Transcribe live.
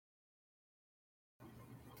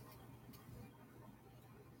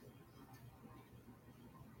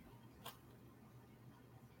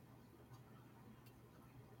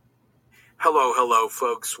Hello,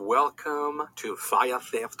 folks. Welcome to Fire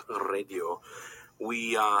Theft Radio.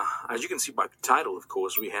 We, as you can see by the title, of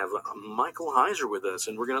course, we have Michael Heiser with us,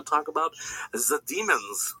 and we're going to talk about the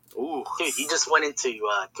demons. Ooh, dude, you just went into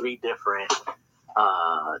three different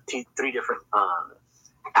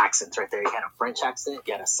accents right there. You had a French accent,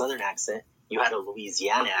 you had a Southern accent, you had a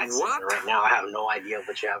Louisiana accent. What? And right now, I have no idea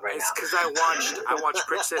what you have right it's now. because I watched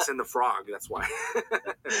Princess and the Frog. That's why.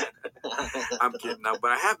 I'm kidding now,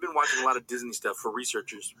 but I have been watching a lot of Disney stuff for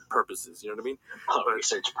researchers' purposes. You know what I mean? But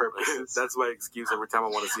research purposes. That's my excuse every time I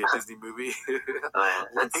want to see a Disney movie.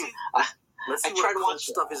 Let's see what cool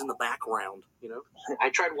stuff is in the background. You know? I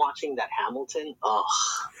tried watching that Hamilton. Oh,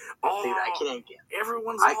 dude, I couldn't get.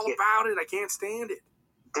 Everyone's all about it. I can't stand it.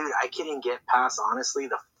 Dude, I couldn't get past, honestly,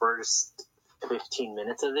 the first 15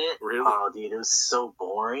 minutes of it. Really? Oh, dude, it was so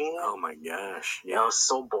boring. Oh, my gosh. Yeah. It was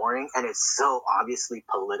so boring, and it's so obviously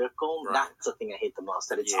political. Right. That's the thing I hate the most,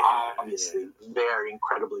 that it's obviously very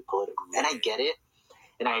incredibly political. Yeah. And I get it,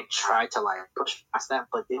 and I tried to, push past that,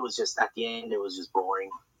 but it was just, at the end, it was just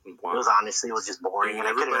boring. Wow. It was just boring. Dude,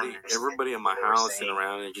 and everybody in my house and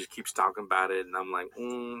around it just keeps talking about it, and I'm like,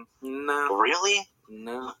 no. Really?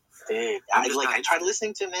 No. Dude, I tried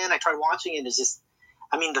listening to it, man. I tried watching it. It's just,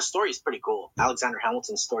 the story is pretty cool. Alexander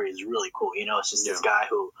Hamilton's story is really cool. You know, it's just this guy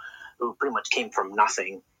who pretty much came from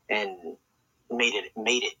nothing and made it,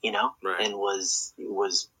 you know, right. And was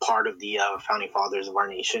part of the founding fathers of our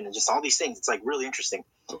nation, and just all these things. It's really interesting.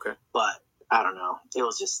 Okay. But I don't know. It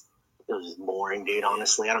was just boring, dude.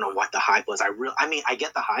 Honestly, I don't know what the hype was. I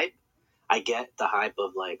get the hype. I get the hype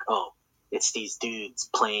of it's these dudes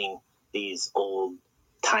playing these old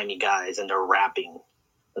timey guys and they're rapping.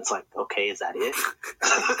 It's okay, is that it?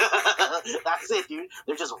 That's it, dude.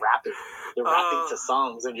 They're just rapping. They're rapping to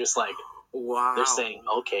songs and just wow. They're saying,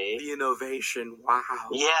 okay. The innovation, wow.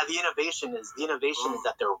 Yeah, the innovation is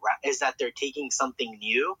that they're taking something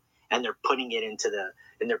new and they're putting it into the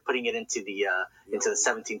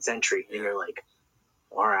 17th century, and you're like,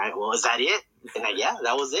 all right, well, is that it? And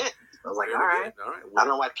that was it. I was like, all right. Well, I don't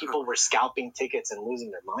know why people were scalping tickets and losing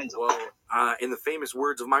their minds. Well, in the famous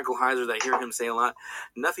words of Michael Heiser that I hear him say a lot,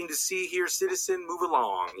 nothing to see here, citizen, move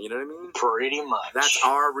along. You know what I mean? Pretty much. That's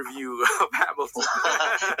our review of Hamilton.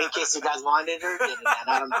 In case you guys monitored it,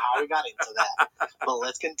 I don't know how we got into that. But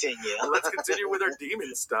let's continue. Let's continue with our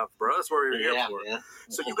demon stuff, bro. That's what we're here for. Man.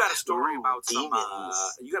 So you got a story about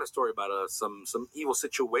some evil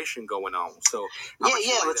situation going on. So let's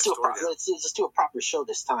just do a proper show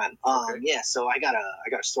this time. Okay. Yeah, so I got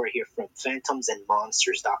a story here from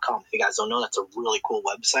phantomsandmonsters.com. If you guys don't know, that's a really cool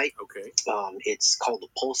website. Okay. It's called the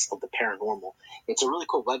Pulse of the Paranormal. It's a really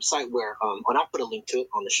cool website where and I'll put a link to it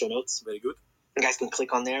on the show notes. Very good. You guys can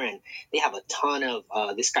click on there, and they have a ton of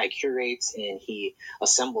this guy curates and he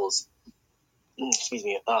assembles a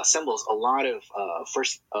lot of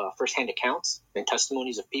first-hand accounts and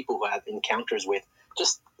testimonies of people who have encounters with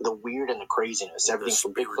just the weird and the craziness, everything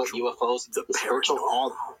from Bigfoot, UFOs, the spiritual,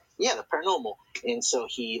 the paranormal. And so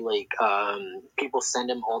he people send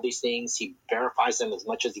him all these things. He verifies them as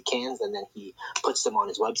much as he can, and then he puts them on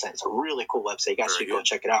his website. It's a really cool website. You guys should go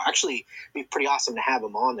check it out. Actually, it'd be pretty awesome to have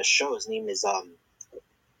him on the show. His name is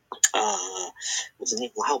what's his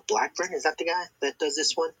name? Lyle Blackburn. Is that the guy that does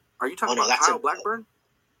this one? Are you talking about Kyle Blackburn?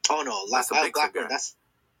 Oh no, Lyle Blackburn. That's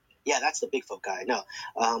the Bigfoot guy. No,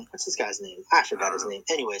 what's this guy's name? I forgot his name.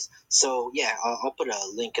 Anyways, so I'll put a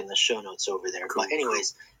link in the show notes over there. Cool, but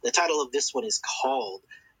anyways, the title of this one is called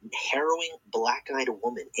 "Harrowing Black-Eyed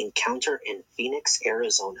Woman Encounter in Phoenix,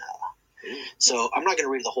 Arizona." So I'm not going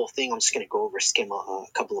to read the whole thing. I'm just going to skim a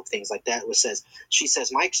couple of things like that. She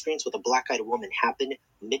says, my experience with a black-eyed woman happened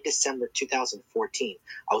mid-December 2014.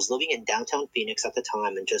 I was living in downtown Phoenix at the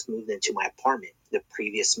time and just moved into my apartment the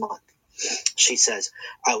previous month. She says,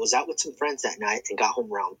 I was out with some friends that night and got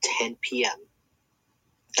home around 10 p.m.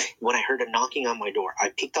 when I heard a knocking on my door.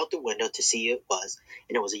 I peeked out the window to see who it was,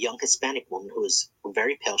 and it was a young Hispanic woman who was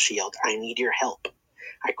very pale. She yelled, I need your help.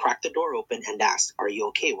 I cracked the door open and asked, are you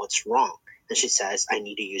okay? What's wrong? And she says, I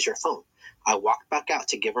need to use your phone. I walked back out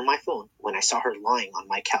to give her my phone. When I saw her lying on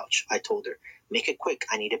my couch, I told her, make it quick.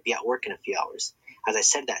 I need to be at work in a few hours. As I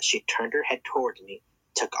said that, she turned her head toward me,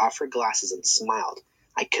 took off her glasses, and smiled.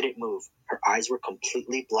 I couldn't move. Her eyes were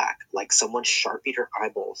completely black, like someone sharpied her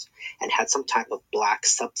eyeballs, and had some type of black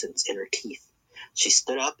substance in her teeth. She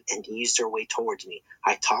stood up and eased her way towards me.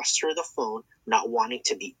 I tossed her the phone, not wanting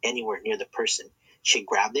to be anywhere near the person. She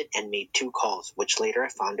grabbed it and made 2 calls, which later I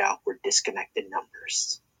found out were disconnected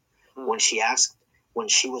numbers. When she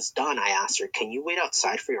was done, I asked her, can you wait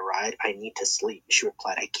outside for your ride? I need to sleep. She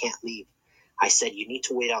replied, I can't leave. I said, you need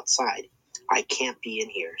to wait outside. I can't be in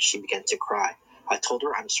here. She began to cry. I told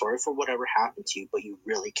her I'm sorry for whatever happened to you, but you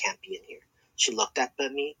really can't be in here. She looked up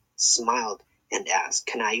at me, smiled, and asked,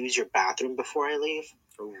 "Can I use your bathroom before I leave?"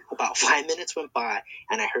 Ooh. About 5 minutes went by,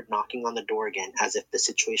 and I heard knocking on the door again, as if the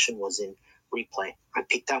situation was in replay. I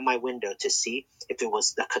peeked out my window to see if it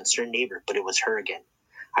was the concerned neighbor, but it was her again.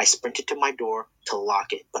 I sprinted to my door to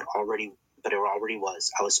lock it, but it already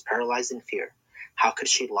was. I was paralyzed in fear. How could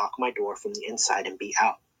she lock my door from the inside and be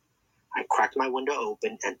out? I cracked my window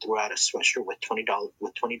open and threw out a sweatshirt with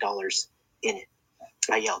 $20 in it.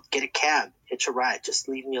 I yelled, "Get a cab, hitch a ride, just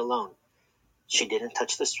leave me alone." She didn't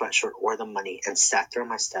touch the sweatshirt or the money and sat there on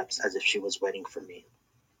my steps as if she was waiting for me.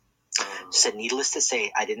 Said, needless to say,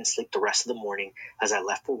 I didn't sleep the rest of the morning. As I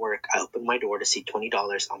left for work, I opened my door to see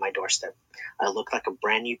 $20 on my doorstep. I looked like a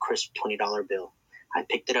brand new crisp $20 bill. I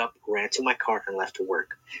picked it up, ran to my car, and left to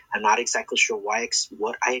work. I'm not exactly sure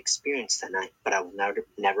what I experienced that night, but I will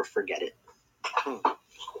never forget it.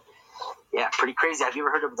 Yeah, pretty crazy. Have you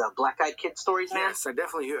ever heard of the black-eyed kid stories, man? Yes, I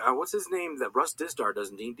definitely hear. What's his name? That Russ Dizdar,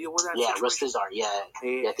 doesn't he deal with that? Yeah, situation? Russ Dizdar.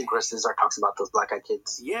 Yeah, I think Russ Dizdar talks about those black-eyed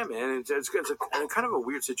kids. Yeah, man, it's a kind of a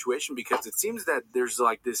weird situation because it seems that there's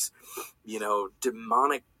like this,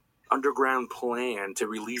 demonic underground plan to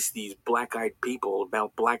release these black-eyed people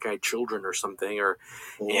about black-eyed children or something, and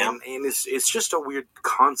it's just a weird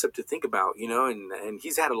concept to think about, and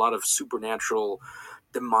he's had a lot of supernatural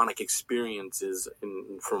demonic experiences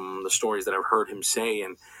from the stories that I've heard him say.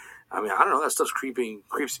 And I mean, I don't know, that stuff's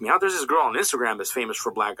creeps me out. There's this girl on Instagram that's famous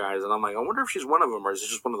for black eyes, and I'm like, I wonder if she's one of them, or is it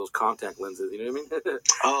just one of those contact lenses? You know what I mean?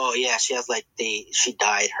 Oh yeah, she has she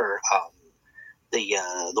dyed her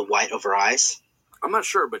the white of her eyes. I'm not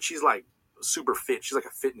sure, but she's like super fit. She's like a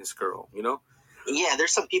fitness girl, Yeah,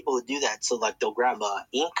 there's some people who do that. So like they'll grab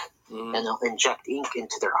ink and they'll inject ink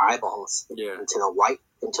into their eyeballs, into the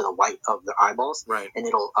white of their eyeballs, right? And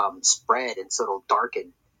it'll spread, and so it'll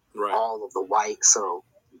darken all of the white. So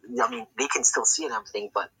I mean, they can still see and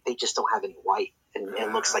everything, but they just don't have any white, and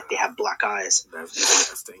it looks like they have black eyes. That's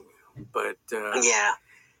disgusting. But yeah.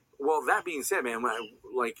 Well, that being said, man,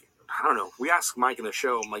 I don't know. We asked Mike in the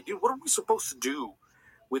show. I'm like, dude, what are we supposed to do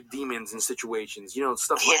with demons and situations?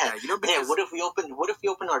 Stuff like that. Because, what if we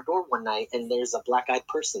open our door one night and there's a black-eyed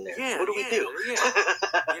person there? Yeah, what do we do? Yeah.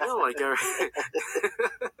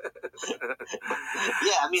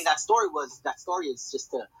 Yeah, I mean that story is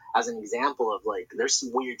just as an example of there's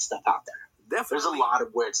some weird stuff out there. Definitely. There's a lot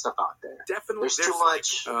of weird stuff out there. Definitely. There's too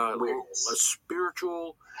much weirdness. A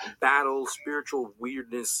spiritual battle, spiritual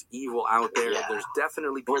weirdness, evil out there. Yeah. There's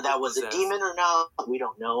definitely people whether that was a demon or not, we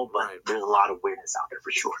don't know, but there's a lot of weirdness out there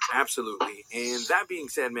for sure. Absolutely. And that being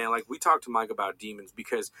said, man, we talked to Mike about demons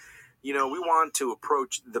because we want to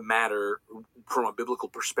approach the matter from a biblical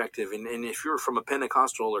perspective. And if you're from a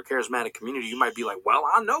Pentecostal or charismatic community, you might be like, well,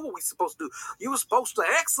 I know what we're supposed to do. You were supposed to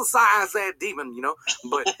exorcise that demon,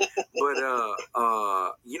 But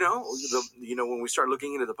when we start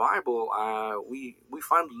looking into the Bible, we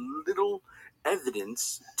find little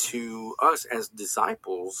evidence to us as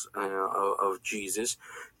disciples of Jesus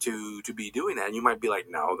to be doing that. And you might be like,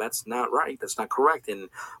 no, that's not right. That's not correct. And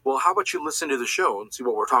well, how about you listen to the show and see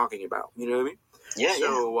what we're talking about? You know what I mean? Yeah.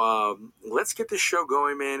 So let's get this show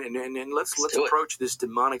going, man, and let's approach this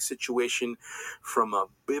demonic situation from a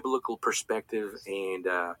biblical perspective, and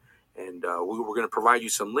we're going to provide you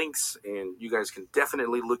some links, and you guys can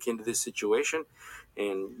definitely look into this situation,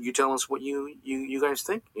 and you tell us what you guys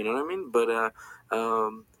think. You know what I mean? But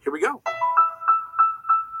here we go.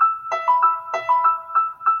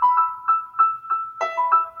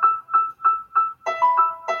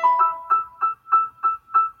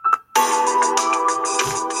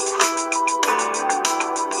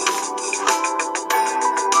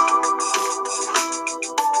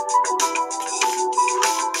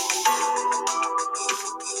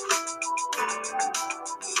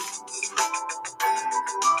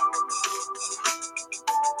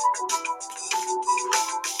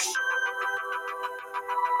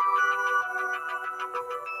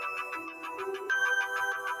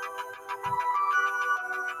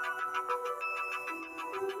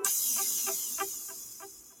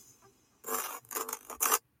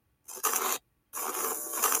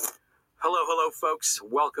 Hello, folks.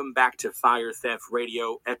 Welcome back to Fire Theft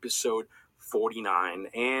Radio, episode 49.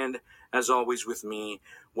 And as always with me,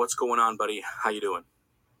 what's going on, buddy? How you doing?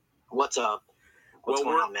 What's up? What's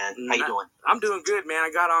going on, man? How you doing? I'm doing good, man.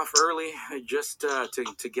 I got off early just to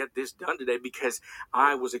get this done today because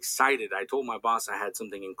I was excited. I told my boss I had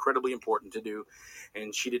something incredibly important to do,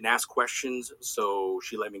 and she didn't ask questions, so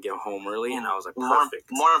she let me get home early, and I was like, perfect.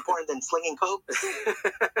 More important than slinging coke?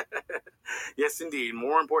 Yes, indeed.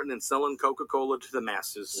 More important than selling Coca-Cola to the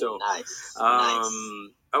masses. So, Nice.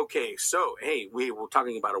 okay. So, hey, we're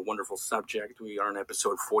talking about a wonderful subject. We are in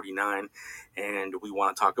episode 49, and we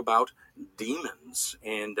want to talk about demons.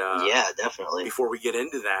 And Yeah, definitely. before we get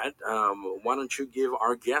into that, why don't you give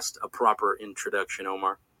our guest a proper introduction,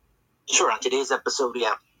 Omar? Sure. On today's episode, we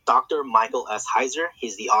have Dr. Michael S. Heiser.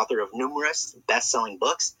 He's the author of numerous best-selling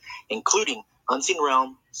books, including Unseen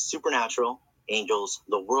Realm, Supernatural, Angels,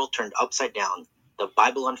 The World Turned Upside Down, The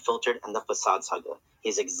Bible Unfiltered, and The Facade Saga.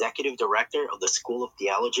 He's executive director of the School of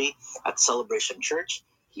Theology at Celebration Church.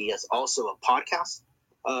 He is also a podcast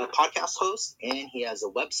host, and he has a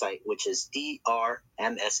website, which is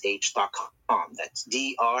drmsh.com. That's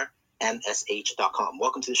drmsh.com.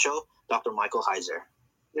 Welcome to the show, Dr. Michael Heiser.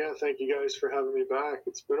 Yeah, thank you guys for having me back.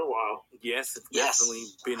 It's been a while. Yes, it's definitely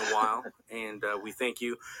been a while, and we thank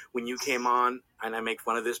you. When you came on, and I make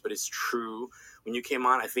fun of this, but it's true, when you came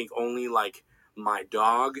on, I think only like my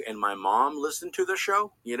dog and my mom listened to the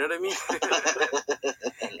show. You know what I mean?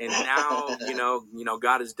 And now, you know,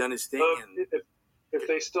 God has done his thing. And if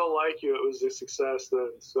they still like you, it was a success then.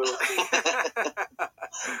 So.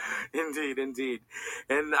 Indeed.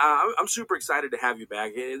 And I'm super excited to have you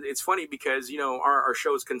back. It's funny because, you know, our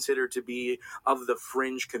show is considered to be of the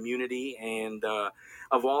fringe community, and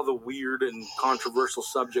of all the weird and controversial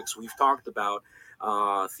subjects we've talked about,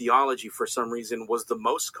 theology for some reason was the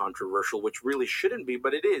most controversial, which really shouldn't be,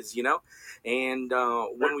 but it is, you know. And are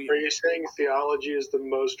you saying theology is the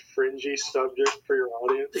most fringy subject for your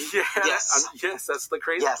audience? Yeah, yes, that's the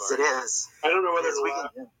crazy part. Yes, it is. I don't know whether to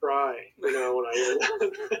laugh or cry, you know, when I hear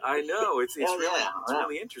that. I know it's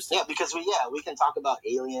really interesting. Yeah, because we can talk about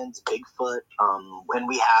aliens, Bigfoot. When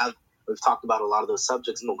we've talked about a lot of those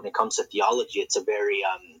subjects, but when it comes to theology, it's a very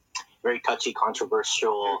very touchy,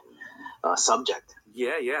 controversial subject.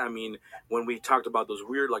 Yeah. I mean, when we talked about those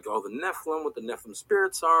weird, like all the Nephilim, what the Nephilim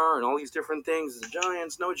spirits are, and all these different things, the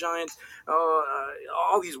giants, no giants,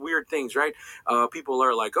 all these weird things, right? People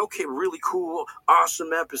are like, okay, really cool,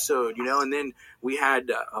 awesome episode, you know. And then we had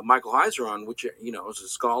Michael Heiser on, which, you know, is a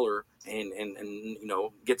scholar and you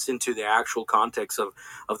know, gets into the actual context of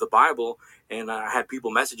the Bible. And I had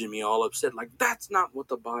people messaging me all upset, like, that's not what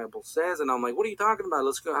the Bible says. And I'm like, what are you talking about?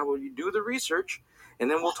 Let's go. How about you do the research? And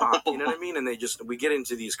then we'll talk, you know what I mean? And we get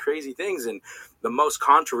into these crazy things. And the most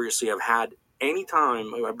controversy I've had any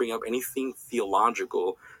time I bring up anything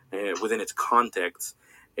theological within its context,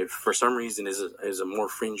 if for some reason is a more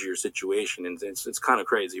fringier situation. And it's kind of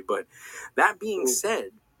crazy. But that being said,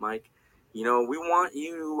 Mike, you know, we want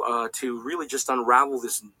you to really just unravel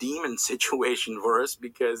this demon situation for us,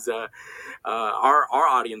 because our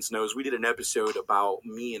audience knows we did an episode about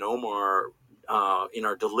me and Omar in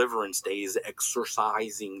our deliverance days,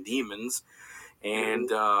 exorcising demons. And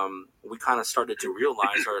we kind of started to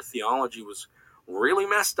realize our theology was really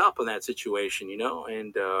messed up in that situation, you know.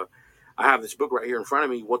 And I have this book right here in front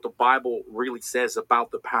of me, What the Bible Really Says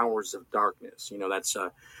About the Powers of Darkness. You know, that's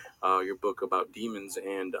your book about demons.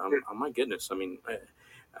 And oh my goodness, I mean,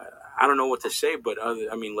 I don't know what to say, but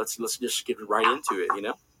I mean, let's just get right into it, you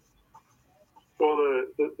know. Well,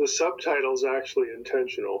 the subtitle is actually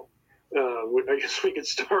intentional. I guess we could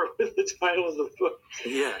start with the title of the book.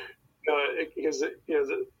 Yeah. Because, you know,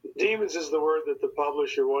 the demons is the word that the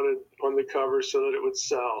publisher wanted on the cover so that it would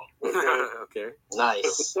sell. Okay. Okay. Nice.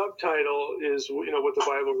 But the subtitle is, you know, what the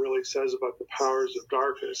Bible really says about the powers of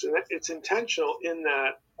darkness. And it's intentional in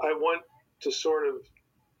that I want to sort of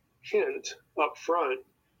hint up front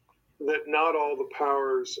that not all the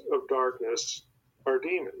powers of darkness are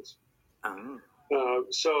demons.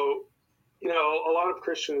 So, you know, a lot of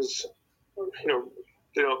Christians, you know,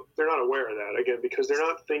 they're not aware of that, again, because they're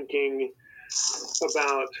not thinking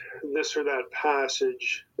about this or that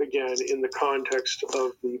passage, again, in the context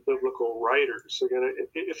of the biblical writers. Again,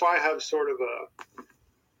 if I have sort of a,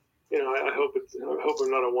 you know, I hope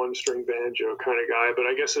I'm not a one-string banjo kind of guy, but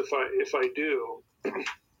I guess if I do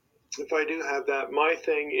have that, my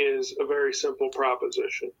thing is a very simple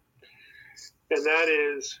proposition, and that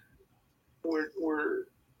is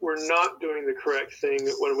we're not doing the correct thing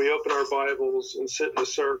when we open our Bibles and sit in a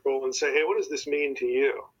circle and say, hey, what does this mean to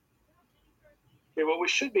you? Okay, what we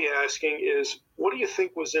should be asking is, what do you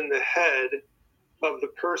think was in the head of the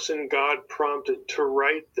person God prompted to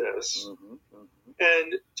write this?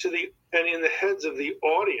 And in the heads of the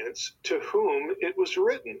audience to whom it was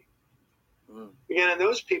written. Again, and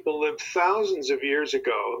those people lived thousands of years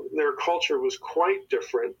ago. Their culture was quite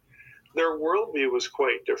different. Their worldview was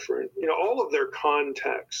quite different. You know, all of their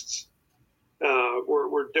contexts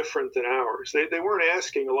were different than ours. They weren't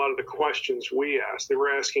asking a lot of the questions we asked. They were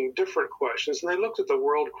asking different questions, and they looked at the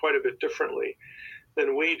world quite a bit differently.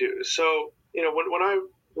 than we do. So, when I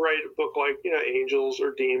write a book like, Angels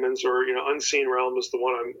or Demons or, Unseen Realm is the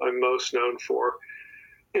one I'm most known for.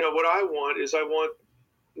 What I want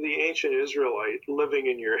the ancient Israelite living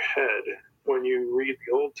in your head when you read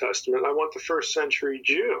the Old Testament. I want the first century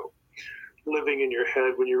Jew living in your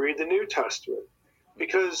head when you read the New Testament.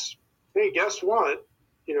 Because, hey, guess what?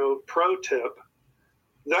 Pro tip,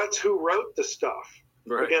 that's who wrote the stuff.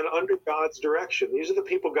 Right. Again, under God's direction. These are the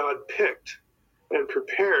people God picked and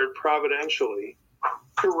prepared providentially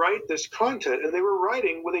to write this content. And they were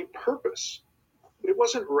writing with a purpose. It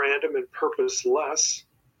wasn't random and purposeless.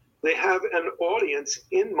 They have an audience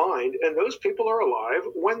in mind, and those people are alive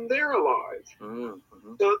when they're alive.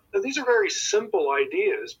 Mm-hmm. So these are very simple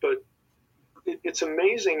ideas, but it's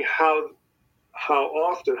amazing how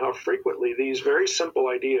often, how frequently these very simple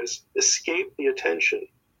ideas escape the attention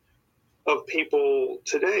of people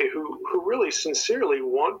today who really sincerely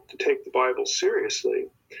want to take the Bible seriously,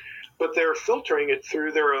 but they're filtering it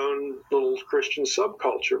through their own little Christian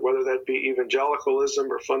subculture, whether that be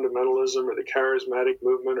evangelicalism or fundamentalism or the charismatic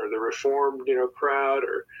movement or the Reformed, crowd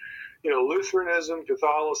or, Lutheranism,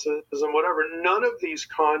 Catholicism, whatever. None of these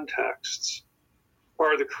contexts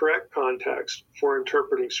are the correct context for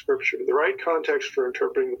interpreting Scripture. The right context for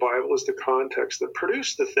interpreting the Bible is the context that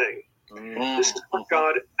produced the thing. Mm-hmm. This is what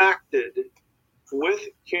God acted with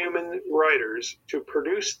human writers to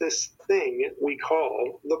produce this thing we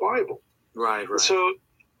call the Bible. Right. So it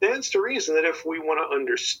stands to reason that if we want to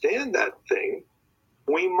understand that thing,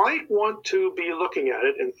 we might want to be looking at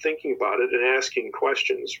it and thinking about it and asking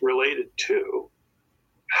questions related to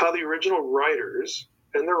how the original writers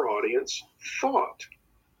and their audience thought.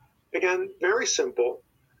 Again, very simple,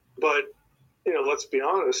 but let's be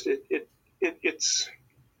honest,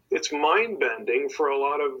 it's mind-bending for a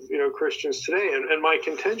lot of Christians today. And my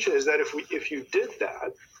contention is that if you did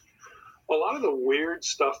that, a lot of the weird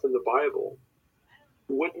stuff in the Bible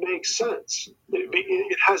would make sense.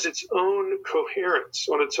 It has its own coherence,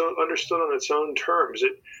 understood on its own terms.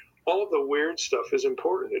 All of the weird stuff is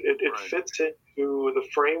important. It fits into the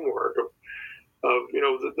framework of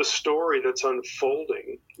the story that's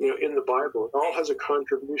unfolding in the Bible. It all has a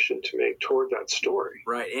contribution to make toward that story.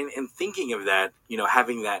 Right. And thinking of that,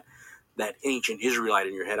 having that ancient Israelite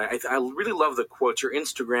in your head, I really love the quotes. Your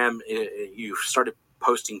Instagram, you started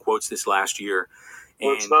posting quotes this last year.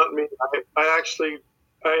 Well, it's not me. I actually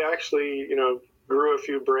grew a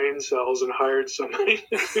few brain cells and hired somebody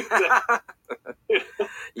to do that.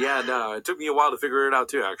 Yeah, no, it took me a while to figure it out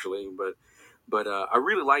too, actually, but I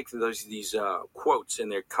really like these quotes,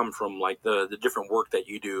 and they come from like the different work that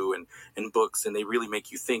you do and books, and they really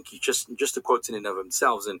make you think. Just the quotes in and of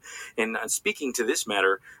themselves. And speaking to this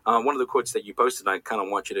matter, one of the quotes that you posted, I kind of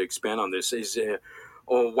want you to expand on this, is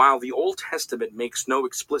while the Old Testament makes no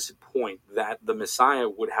explicit point that the Messiah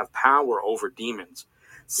would have power over demons,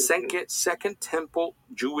 Second Temple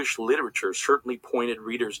Jewish literature certainly pointed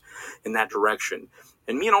readers in that direction.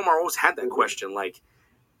 And me and Omar always had that question, like,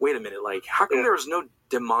 wait a minute, like, how come there was no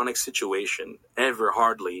demonic situation ever,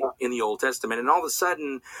 hardly, in the Old Testament, and all of a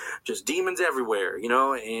sudden, just demons everywhere,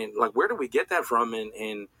 and like, where do we get that from?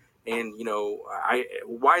 And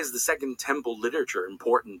why is the Second Temple literature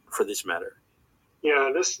important for this matter?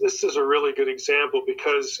 Yeah, this is a really good example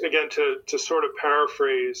because, again, to sort of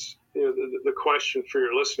paraphrase the question for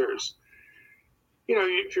your listeners,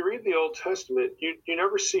 if you read the Old Testament, you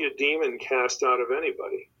never see a demon cast out of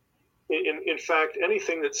anybody. In fact,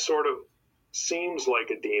 anything that sort of seems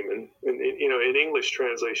like a demon, in English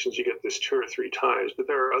translations you get this 2 or 3 times, but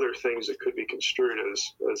there are other things that could be construed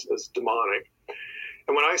as demonic.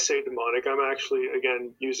 And when I say demonic, I'm actually,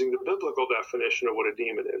 again, using the biblical definition of what a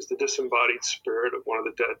demon is, the disembodied spirit of one of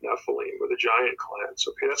the dead Nephilim or the giant clans.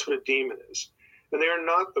 Okay, that's what a demon is. And they are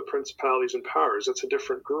not the principalities and powers. That's a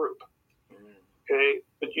different group. Okay,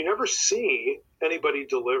 but you never see anybody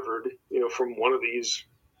delivered, from one of these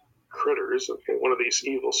critters, okay, one of these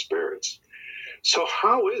evil spirits. So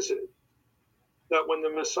how is it that when the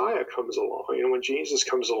Messiah comes along, when Jesus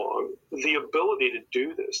comes along, the ability to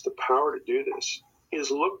do this, the power to do this, is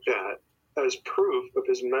looked at as proof of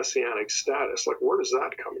his messianic status? Like, where does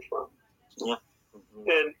that come from? Yeah.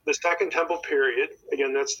 And the Second Temple period,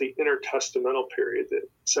 again, that's the intertestamental period. The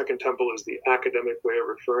Second Temple is the academic way of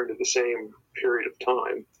referring to the same period of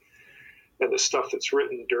time. And the stuff that's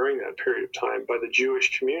written during that period of time by the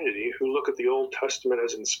Jewish community who look at the Old Testament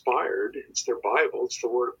as inspired. It's their Bible, it's the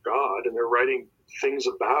Word of God, and they're writing things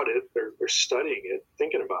about it, they're studying it,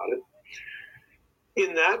 thinking about it.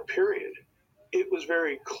 In that period, it was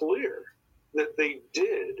very clear that they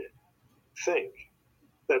did think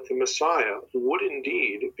that the Messiah would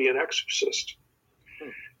indeed be an exorcist.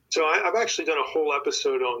 So I've actually done a whole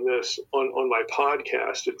episode on this on my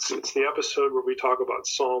podcast. It's the episode where we talk about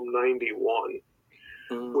Psalm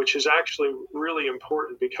 91, which is actually really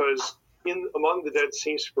important because among the Dead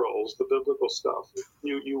Sea Scrolls, the biblical stuff,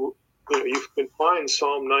 you can find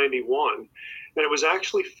Psalm 91, and it was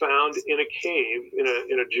actually found in a cave in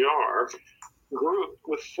a jar, grouped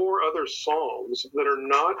with 4 other psalms that are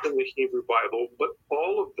not in the Hebrew Bible, but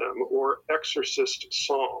all of them were exorcist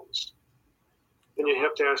psalms. And you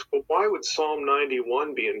have to ask, well, why would Psalm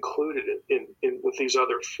 91 be included in with these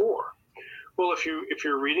other 4? Well, if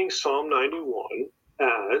you're reading Psalm 91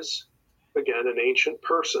 as, again, an ancient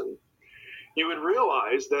person, you would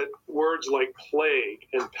realize that words like plague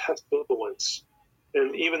and pestilence,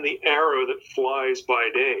 and even the arrow that flies by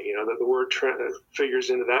day, that the word figures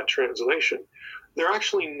into that translation, they're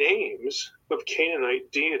actually names of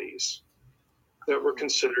Canaanite deities that were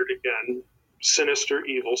considered, again, sinister,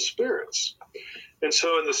 evil spirits. And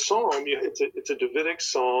so in the psalm, it's a Davidic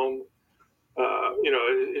psalm.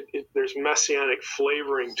 There's messianic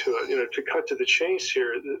flavoring to it. To cut to the chase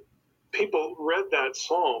here, people read that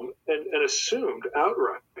psalm and assumed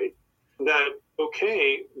outright that,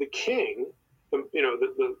 okay, the king,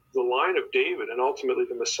 the line of David and ultimately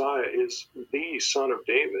the Messiah is the son of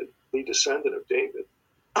David, the descendant of David,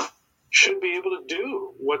 should be able to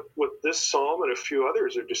do what this psalm and a few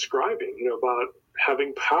others are describing, about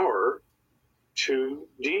having power to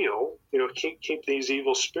deal, keep these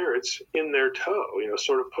evil spirits in their tow,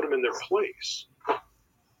 sort of put them in their place.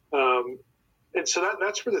 And so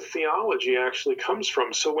that's where the theology actually comes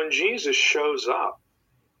from. So when Jesus shows up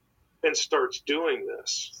and starts doing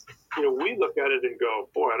this, we look at it and go,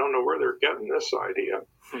 boy, I don't know where they're getting this idea.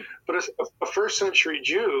 But a first century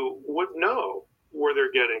Jew would know where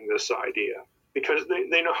they're getting this idea, because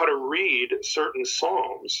they know how to read certain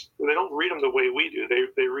psalms. They don't read them the way we do.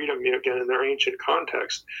 They read them, again, in their ancient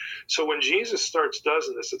context. So when Jesus starts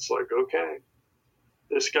doing this, it's like, okay,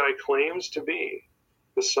 this guy claims to be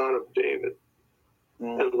the son of David.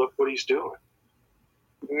 And look what he's doing.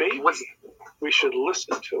 Maybe we should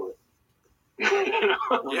listen to it.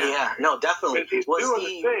 Yeah, no, definitely. But he's doing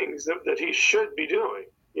the things that he should be doing.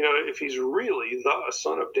 If he's really the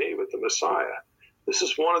son of David, the Messiah, this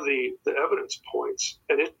is one of the evidence points,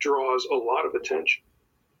 and it draws a lot of attention.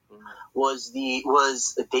 Was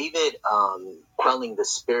David quelling the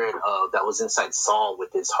spirit that was inside Saul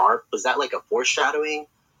with his harp? Was that like a foreshadowing?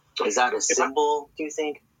 Is that a symbol, do you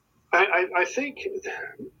think? I think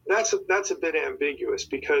that's a bit ambiguous,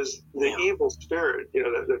 because the evil spirit,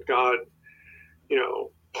 that God,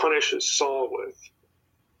 punishes Saul with,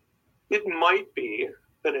 it might be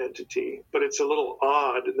an entity, but it's a little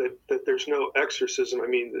odd that there's no exorcism. I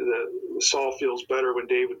mean, the Saul feels better when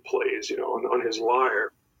David plays, on his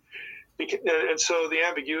lyre. And so the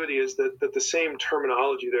ambiguity is that the same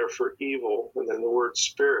terminology there for evil, and then the word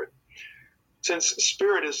spirit, since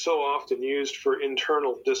spirit is so often used for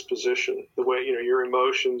internal disposition, the way, your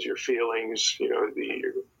emotions, your feelings,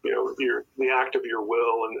 the act of your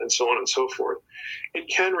will, and so on and so forth, it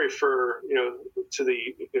can refer, to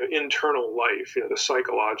the internal life, the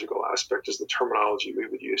psychological aspect is the terminology we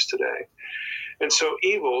would use today. And so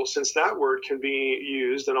evil, since that word can be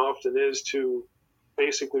used and often is to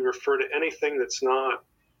basically refer to anything that's not,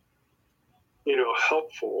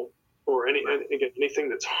 helpful, or anything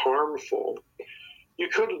that's harmful, you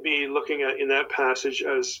could be looking at in that passage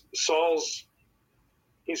as Saul's.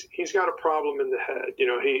 He's got a problem in the head.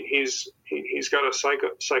 He's got a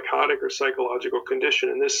psychotic or psychological condition,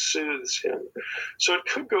 and this soothes him. So it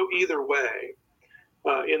could go either way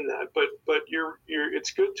in that. But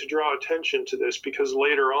it's good to draw attention to this, because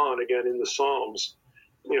later on, again in the Psalms,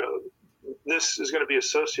 this is going to be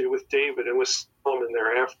associated with David and with Solomon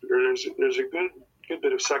thereafter. There's a good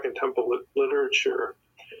bit of Second Temple literature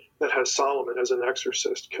that has Solomon as an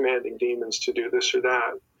exorcist commanding demons to do this or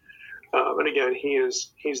that. And again,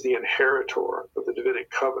 he's the inheritor of the Davidic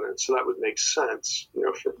covenant, so that would make sense,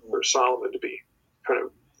 for Solomon to be kind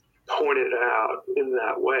of pointed out in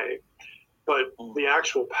that way. But the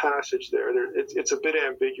actual passage there, it's a bit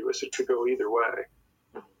ambiguous. It could go either way.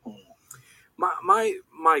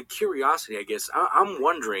 My curiosity, I guess, I'm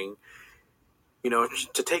wondering,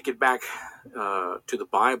 to take it back to the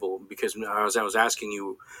Bible, because as I was asking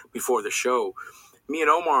you before the show, me and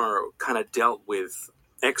Omar kind of dealt with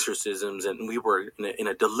exorcisms, and we were in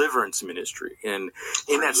a deliverance ministry, and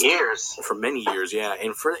for many years, yeah.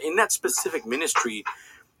 And in that specific ministry,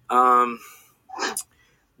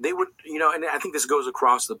 they would, and I think this goes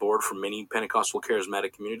across the board for many Pentecostal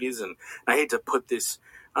charismatic communities. And I hate to put this,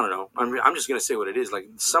 I don't know, I'm just going to say what it is. Like,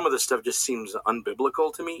 some of the stuff just seems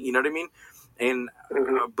unbiblical to me. You know what I mean? And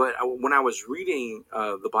but when I was reading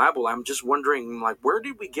the Bible, I'm just wondering, like, where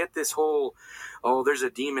did we get this whole, oh, there's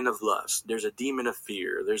a demon of lust, there's a demon of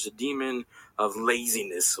fear, there's a demon of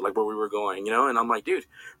laziness, like where we were going, you know? And I'm like, dude,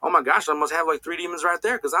 oh my gosh, I must have like 3 demons right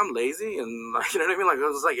there because I'm lazy, and like, you know what I mean? Like, it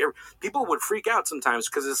was like people would freak out sometimes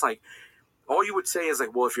because it's like, all you would say is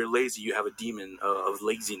like, well, if you're lazy, you have a demon of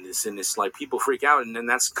laziness, and it's like people freak out, and then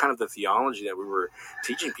that's kind of the theology that we were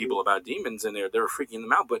teaching people about demons, and they were freaking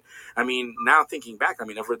them out. But I mean, now thinking back, I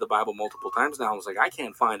mean, I've read the Bible multiple times now. I was like, I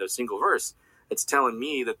can't find a single verse it's telling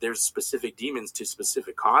me that there's specific demons to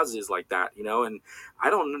specific causes like that, you know, and I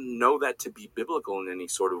don't know that to be biblical in any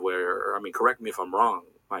sort of way. Or I mean, correct me if I'm wrong,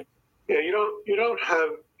 Mike. Yeah, you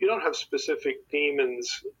don't have specific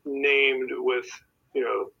demons named with, you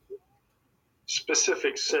know,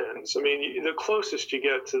 specific sins. I mean, the closest you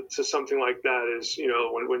get to something like that is, you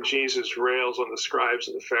know, when Jesus rails on the scribes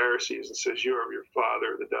and the Pharisees and says, "You are your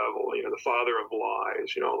father, the devil," you know, the father of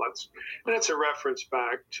lies. You know, that's a reference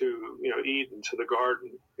back to, you know, Eden, to the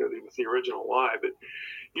garden, you know, with the original lie. But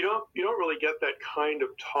you don't really get that kind of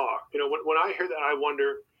talk. You know, when I hear that, I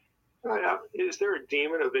wonder, is there a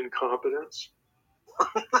demon of incompetence?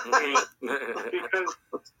 Because,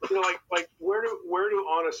 you know, like where do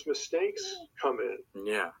honest mistakes come in?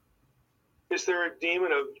 Yeah. Is there a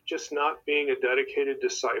demon of just not being a dedicated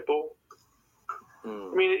disciple?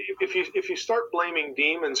 I mean, if you start blaming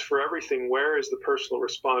demons for everything, where is the personal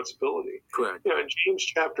responsibility? Correct. You know, in James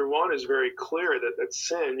chapter 1 is very clear that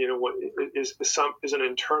sin, you know, what is an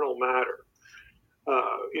internal matter.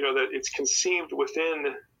 You know, that it's conceived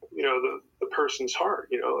within, you know, the person's heart.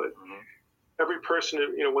 You know, every person,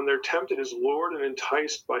 you know, when they're tempted, is lured and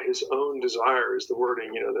enticed by his own desire, is the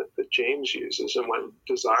wording, you know, that James uses. And when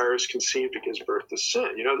desire is conceived, it gives birth to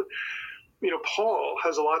sin. You know, Paul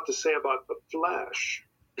has a lot to say about the flesh.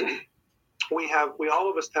 We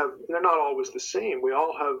all of us have, they're not always the same. We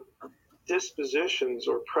all have dispositions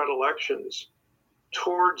or predilections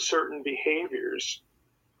towards certain behaviors.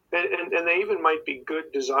 And they even might be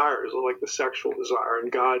good desires, like the sexual desire,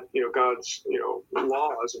 and God, you know, God's, you know,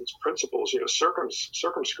 laws and principles, you know,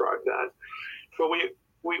 circumscribe that. But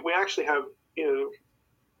we actually have, you know,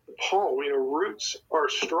 Paul, you know, roots our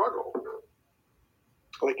struggle,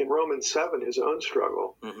 like in Romans 7, his own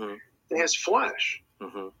struggle, in his flesh. You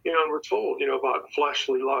know, and we're told, you know, about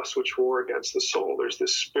fleshly lusts which war against the soul. There's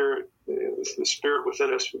this spirit, you know, the spirit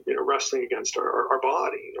within us, you know, wrestling against our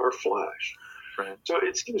body, our flesh. Right. So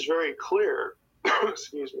it seems very clear,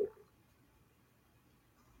 excuse me,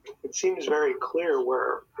 it seems very clear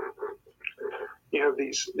where you have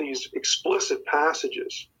these explicit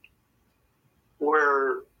passages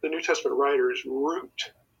where the New Testament writers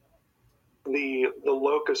root the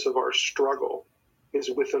locus of our struggle is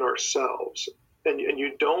within ourselves. And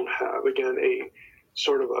you don't have, again, a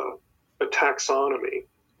sort of a taxonomy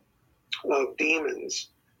of demons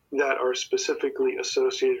that are specifically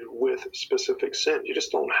associated with specific sins. You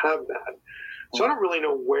just don't have that. So I don't really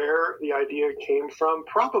know where the idea came from.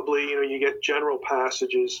 Probably, you know, you get general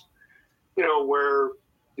passages, you know, where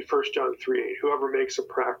 1 John 3:8, whoever makes a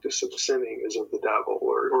practice of sinning is of the devil,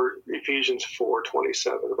 or Ephesians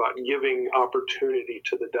 4:27 about giving opportunity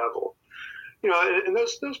to the devil. You know, and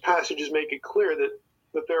those passages make it clear that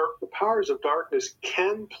the powers of darkness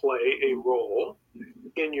can play a role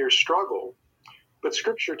in your struggle. But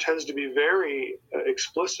Scripture tends to be very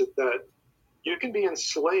explicit that you can be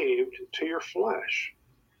enslaved to your flesh.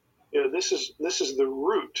 You know, this is the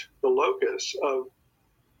root, the locus of,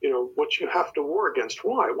 you know, what you have to war against.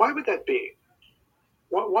 Why? Why would that be?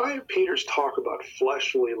 Why did Peter's talk about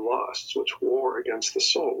fleshly lusts which war against the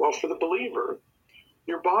soul? Well, for the believer,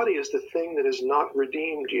 your body is the thing that is not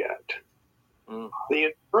redeemed yet.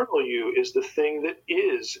 The internal you is the thing that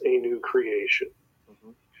is a new creation.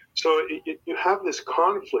 So you have this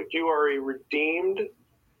conflict. You are a redeemed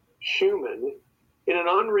human in an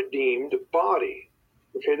unredeemed body.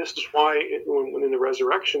 Okay, this is why when in the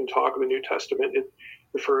resurrection talk of the New Testament, it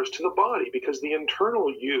refers to the body, because the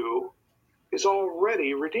internal you is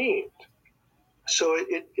already redeemed. So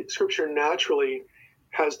Scripture naturally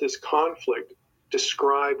has this conflict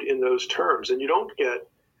described in those terms, and you don't get,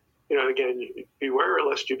 you know, again, beware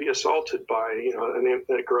lest you be assaulted by, you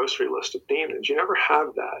know, a grocery list of demons. You never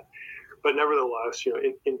have that. But nevertheless, you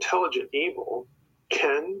know, intelligent evil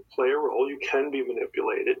can play a role. You can be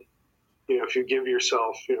manipulated. You know, if you give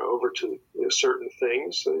yourself, you know, over to, you know, certain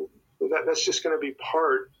things, that's just going to be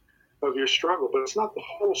part of your struggle. But it's not the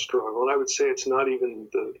whole struggle. And I would say it's not even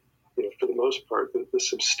the, you know, for the most part, the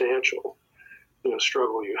substantial, you know,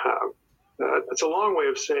 struggle you have. It's a long way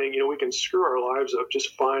of saying, we can screw our lives up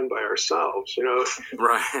just fine by ourselves.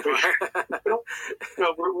 Right.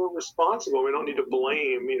 We're responsible. We don't need to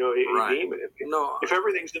blame, a demon. No. If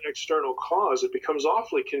everything's an external cause, it becomes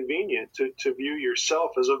awfully convenient to view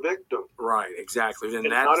yourself as a victim. Right, exactly.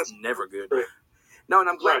 And that's never good. Right. No, and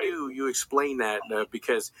I'm glad you explained that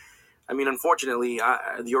because, unfortunately,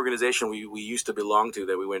 the organization we used to belong to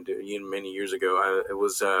that we went to many years ago, it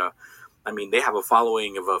was, they have a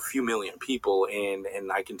following of a few million people,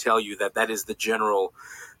 and I can tell you that is the general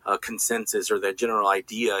consensus, or the general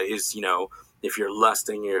idea is, if you're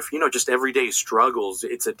lusting, or if, just everyday struggles,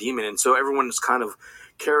 it's a demon. And so everyone's kind of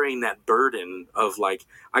carrying that burden of like,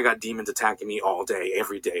 I got demons attacking me all day,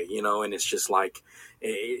 every day, and it's just like,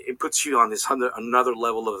 it puts you on this another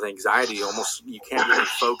level of anxiety. Almost you can't really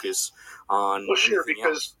focus on anything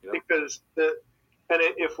else.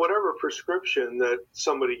 If whatever prescription that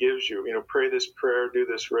somebody gives you, pray this prayer, do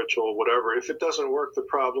this ritual, whatever, if it doesn't work, the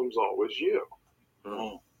problem's always you.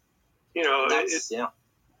 Mm-hmm.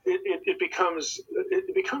 It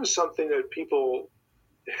becomes something that people,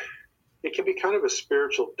 it can be kind of a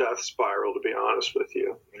spiritual death spiral, to be honest with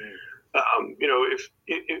you.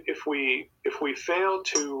 If we fail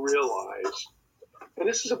to realize, and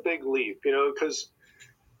this is a big leap, because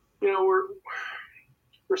we're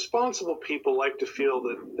responsible people like to feel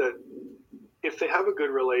that if they have a good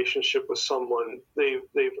relationship with someone,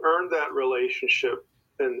 they've earned that relationship,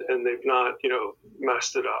 and they've not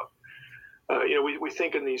messed it up. We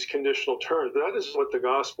think in these conditional terms, but that isn't what the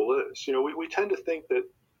gospel is. We tend to think that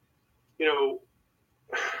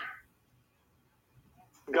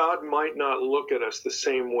God might not look at us the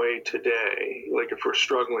same way today, like if we're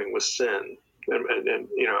struggling with sin, and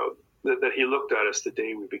that he looked at us the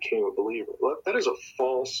day we became a believer. Well, that is a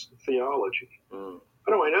false theology. How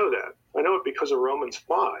do I know that? I know it because of Romans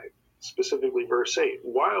 5, specifically verse 8.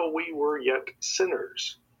 While we were yet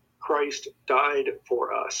sinners, Christ died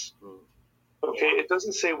for us. Okay, it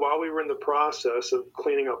doesn't say while we were in the process of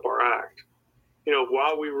cleaning up our act,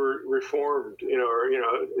 while we were reformed,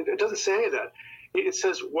 it doesn't say that. It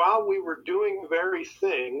says while we were doing the very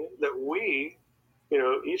thing that we,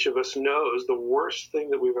 each of us knows the worst thing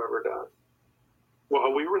that we've ever done.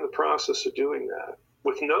 While we were in the process of doing that,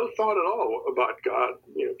 with no thought at all about God,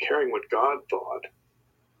 caring what God thought,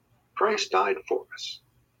 Christ died for us.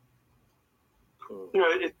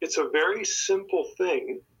 It's a very simple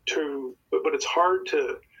thing but it's hard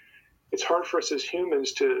for us as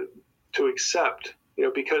humans to accept,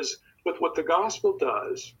 because what the gospel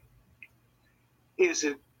does is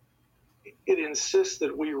it insists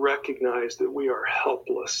that we recognize that we are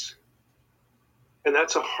helpless. And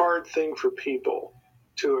that's a hard thing for people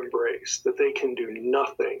to embrace, that they can do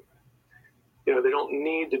nothing. They don't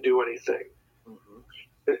need to do anything.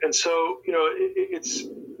 Mm-hmm. And so, it's,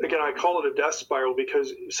 again, I call it a death spiral,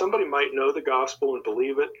 because somebody might know the gospel and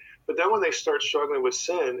believe it, but then when they start struggling with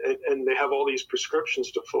sin and they have all these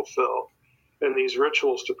prescriptions to fulfill and these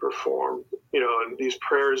rituals to perform, and these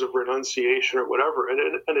prayers of renunciation or whatever, and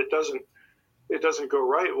it doesn't go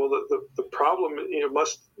right. Well, the problem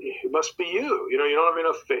must be you. You don't have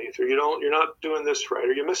enough faith, or you're not doing this right,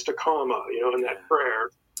 or you missed a comma, in that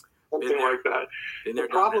prayer, something like that. The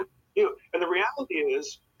problem, and the reality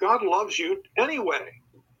is, God loves you anyway.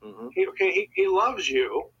 Mm-hmm. He loves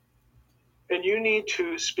you, and you need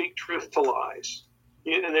to speak truth to lies.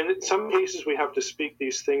 And then in some cases, we have to speak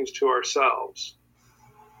these things to ourselves.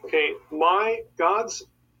 Okay, God's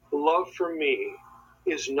love for me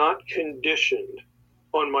is not conditioned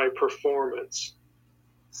on my performance.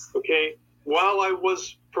 Okay, while I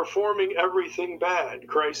was performing everything bad,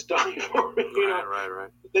 Christ died for me. Right.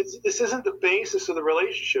 This isn't the basis of the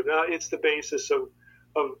relationship. Now, it's the basis of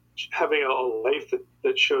having a life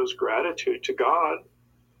that shows gratitude to God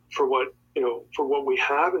for what we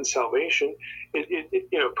have in salvation.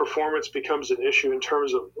 Performance becomes an issue in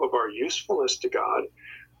terms of our usefulness to God,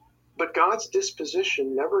 but God's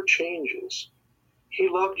disposition never changes. He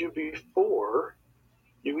loved you before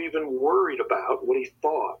you even worried about what he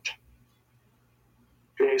thought.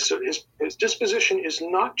 Okay, so his disposition is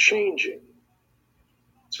not changing.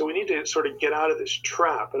 So we need to sort of get out of this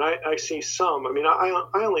trap. And I see some. I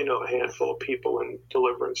only know a handful of people in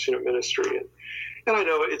deliverance ministry, and I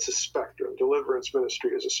know it's a spectrum. Deliverance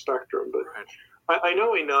ministry is a spectrum, but right. I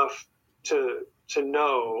know enough to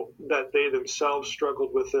know that they themselves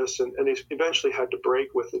struggled with this, and they eventually had to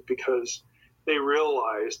break with it because they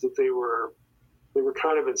realized that they were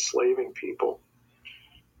kind of enslaving people,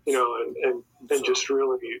 and just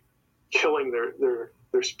really killing their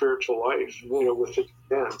spiritual life, with the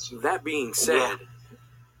dance. That being said,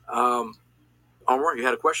 Omar, you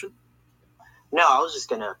had a question? No, I was just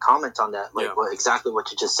gonna comment on that, like exactly what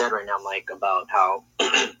you just said right now, Mike, about how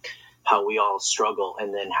how we all struggle,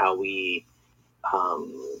 and then how we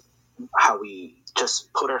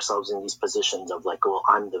just put ourselves in these positions of like, well,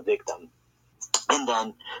 I'm the victim, and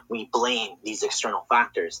then we blame these external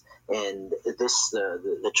factors. And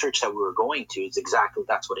the church that we were going to is exactly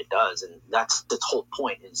that's what it does, and that's the whole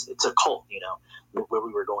point. Is it's a cult, where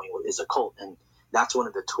we were going is a cult, and that's one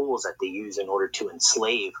of the tools that they use in order to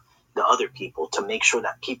enslave the other people, to make sure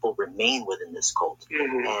that people remain within this cult.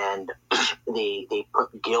 And they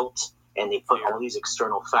put guilt and they put all these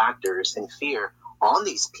external factors and fear on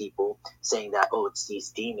these people, saying that, oh, it's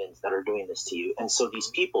these demons that are doing this to you. And so these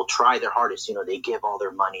people try their hardest. They give all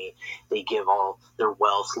their money, they give all their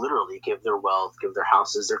wealth, literally give their wealth, give their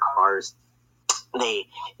houses, their cars. They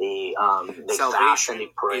fast and they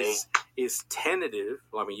pray. Is tentative.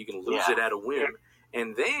 Well, I mean, you can lose it at a whim,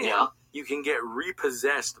 and then you can get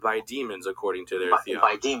repossessed by demons, according to their theology.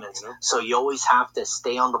 By demons. So you always have to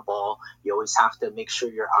stay on the ball. You always have to make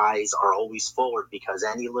sure your eyes are always forward, because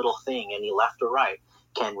any little thing, any left or right,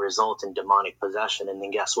 can result in demonic possession. And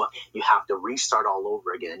then guess what? You have to restart all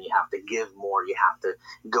over again. You have to give more. You have to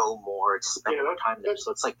go more. Spend more time there.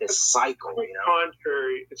 So it's like this cycle.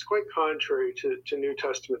 It's quite contrary to New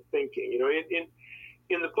Testament thinking.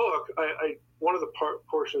 In the book, I one of the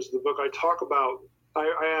portions of the book I talk about.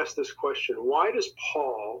 I asked this question: why does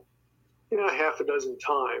Paul, half a dozen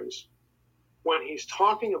times, when he's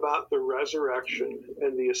talking about the resurrection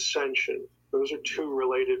and the ascension, those are two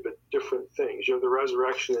related but different things. You have the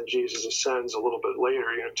resurrection, and Jesus ascends a little bit later,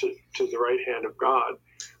 to the right hand of God,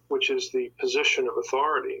 which is the position of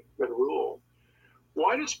authority and rule.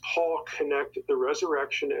 Why does Paul connect the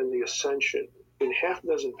resurrection and the ascension in half a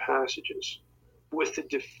dozen passages with the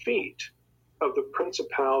defeat of the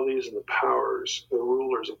principalities and the powers, the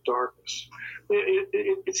rulers of darkness?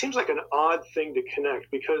 It seems like an odd thing to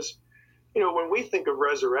connect, because when we think of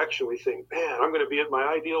resurrection, we think, man, I'm going to be at my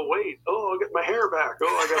ideal weight. Oh, I'll get my hair back. Oh,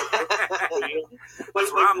 I got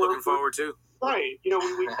that's what I'm looking forward to. Right.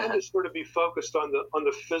 We tend to sort of be focused on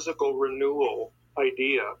the physical renewal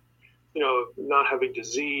idea, not having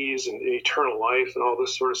disease and eternal life and all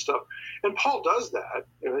this sort of stuff. And Paul does that.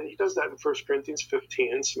 He does that in 1 Corinthians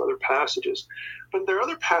 15 and some other passages. But there are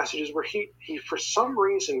other passages where he for some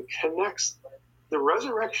reason connects the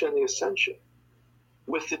resurrection and the ascension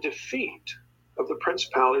with the defeat of the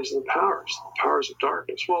principalities and the powers of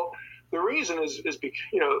darkness. Well, the reason is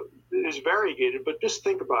variegated, but just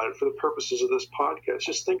think about it for the purposes of this podcast.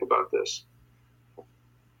 Just think about this.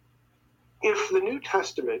 If the New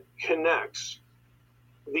Testament connects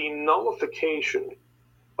the nullification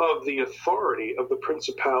of the authority of the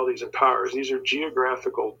principalities and powers, these are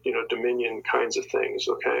geographical, dominion kinds of things,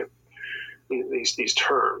 okay? These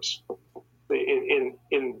terms.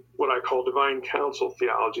 In what I call divine council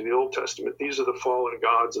theology, the Old Testament, these are the fallen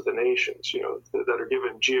gods of the nations, that are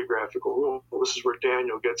given geographical rule. Well, this is where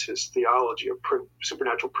Daniel gets his theology of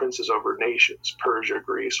supernatural princes over nations, Persia,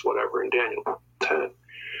 Greece, whatever, in Daniel 10.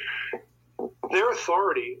 Their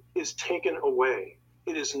authority is taken away.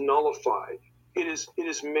 It is nullified. It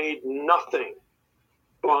is made nothing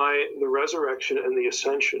by the resurrection and the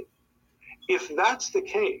ascension. If that's the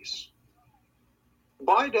case,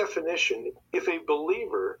 by definition, if a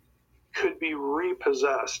believer could be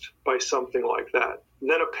repossessed by something like that,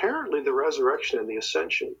 then apparently the resurrection and the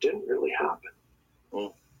ascension didn't really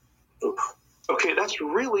happen. Okay, that's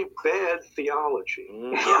really bad theology.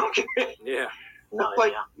 Yeah. It's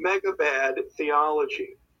like mega bad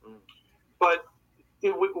theology. But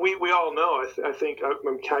we all know, I think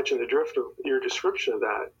I'm catching the drift of your description of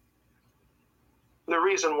that. The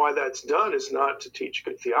reason why that's done is not to teach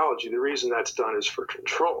good theology. The reason that's done is for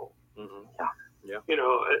control.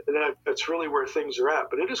 That's really where things are at.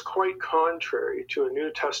 But it is quite contrary to a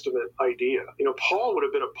New Testament idea. Paul would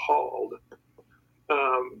have been appalled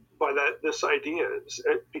by this idea,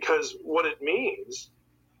 because what it means,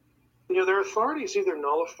 their authority is either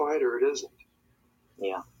nullified or it isn't.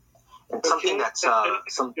 Yeah. And something that's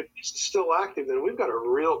if it's still active, then we've got a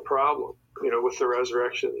real problem, with the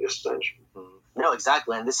resurrection and the ascension. No,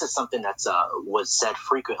 exactly, and this is something that's was said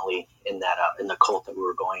frequently in the cult that we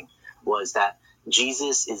were going, was that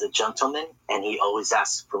Jesus is a gentleman and he always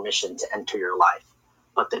asks permission to enter your life,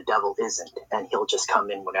 but the devil isn't, and he'll just come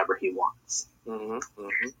in whenever he wants.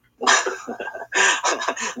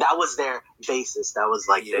 That was their basis. That was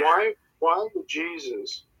like why would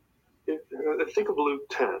Jesus? Think of Luke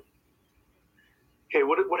 10. Okay,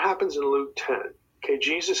 what happens in Luke 10? Okay,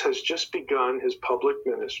 Jesus has just begun his public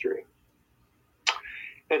ministry.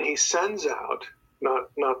 And he sends out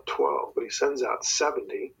not 12, but he sends out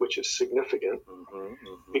 70, which is significant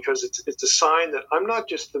because it's a sign that I'm not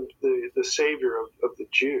just the savior of the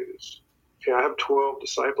Jews. Okay, I have 12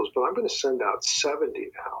 disciples, but I'm going to send out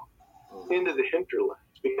 70 now into the hinterlands,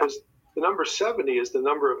 because the number 70 is the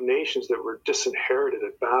number of nations that were disinherited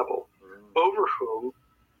at Babel, over whom,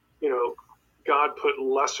 God put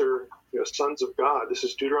lesser, sons of God. This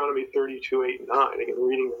is Deuteronomy 32, 8, and 9. Again,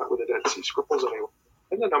 reading that with the Dead Sea Scrolls anyway.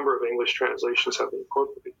 And a number of English translations have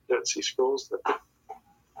incorporated Dead Sea Scrolls there.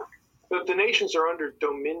 The nations are under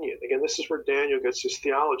dominion. Again, this is where Daniel gets his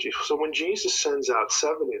theology. So when Jesus sends out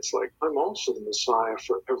 70, it's like, I'm also the Messiah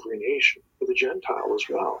for every nation, for the Gentile as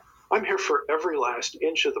well. I'm here for every last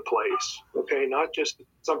inch of the place, okay? Not just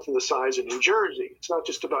something the size of New Jersey. It's not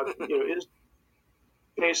just about,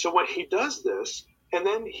 Okay, so when he does this, and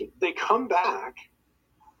then they come back,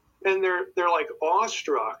 and they're like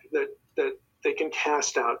awestruck that they can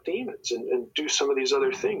cast out demons and do some of these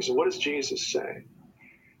other things. And what does Jesus say?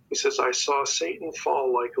 He says, I saw Satan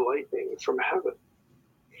fall like lightning from heaven.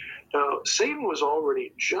 Now, Satan was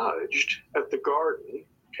already judged at the garden,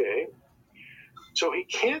 okay? So he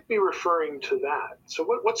can't be referring to that. So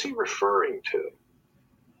what's he referring to?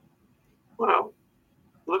 Well,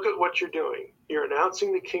 look at what you're doing. You're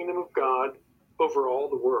announcing the kingdom of God over all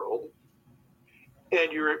the world,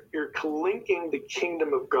 and you're linking the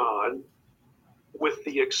kingdom of God with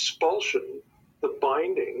the expulsion, the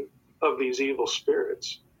binding of these evil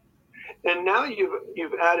spirits. And now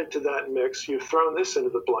you've added to that mix, you've thrown this into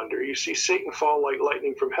the blender. You see Satan fall like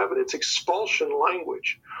lightning from heaven. It's expulsion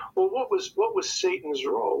language. Well, what was Satan's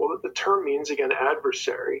role? Well, the term means, again,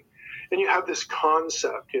 adversary. And you have this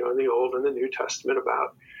concept, in the Old and the New Testament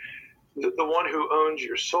about the one who owns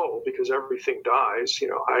your soul, because everything dies,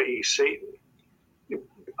 i.e. Satan,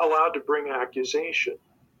 allowed to bring accusation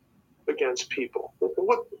against people.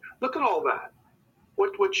 Look at all that.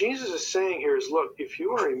 What Jesus is saying here is, look, if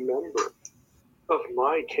you are a member of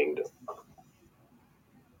my kingdom,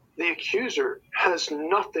 the accuser has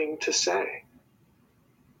nothing to say.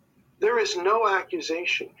 There is no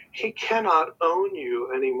accusation. He cannot own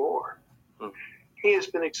you anymore. He has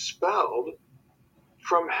been expelled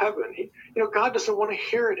from heaven. God doesn't want to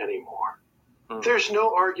hear it anymore. There's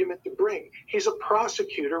no argument to bring. He's a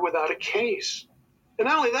prosecutor without a case. And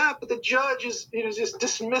not only that, but the judge is just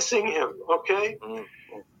dismissing him, okay?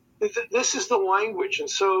 This is the language. And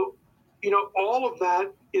so, all of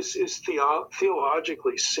that is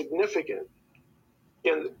theologically significant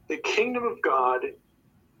in the kingdom of God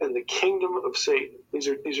and the kingdom of Satan. These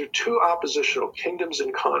are two oppositional kingdoms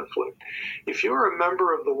in conflict. If you are a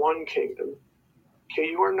member of the one kingdom, okay,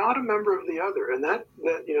 you are not a member of the other. And that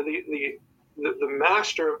the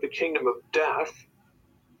master of the kingdom of death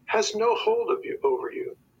has no hold of you over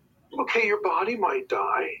you. Okay, your body might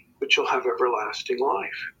die, but you'll have everlasting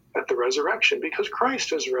life at the resurrection because Christ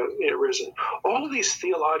has risen. All of these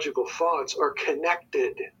theological thoughts are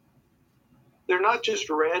connected. They're not just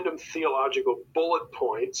random theological bullet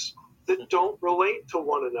points that don't relate to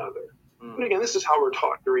one another. But again, this is how we're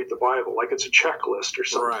taught to read the Bible, like it's a checklist or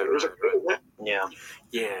something. Yeah.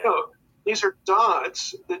 These are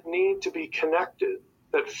dots that need to be connected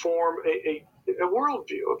that form a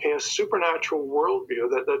worldview, okay, a supernatural worldview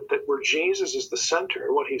that where Jesus is the center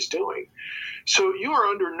of what he's doing. So you are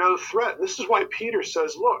under no threat. This is why Peter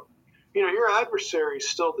says, look, your adversary is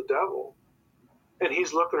still the devil, and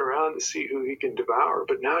he's looking around to see who he can devour,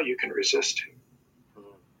 but now you can resist him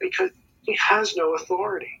because he has no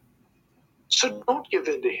authority. So don't give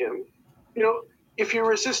in to him. If you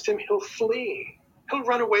resist him, he'll flee. He'll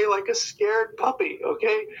run away like a scared puppy,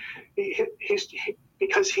 okay?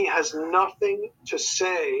 Because he has nothing to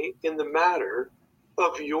say in the matter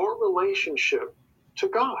of your relationship to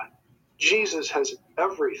God. Jesus has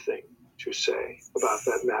everything to say about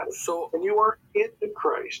that matter. And you are in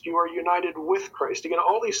Christ. You are united with Christ. Again,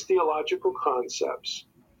 all these theological concepts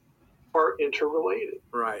are interrelated.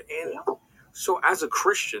 Right. And so as a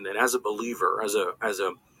Christian and as a believer, as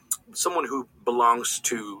a someone who belongs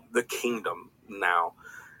to the kingdom now,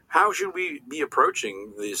 how should we be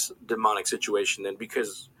approaching this demonic situation then?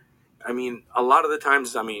 Because, a lot of the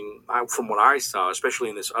times, from what I saw, especially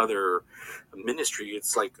in this other ministry,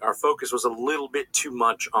 it's like our focus was a little bit too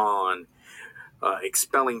much on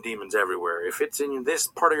expelling demons everywhere. If it's in this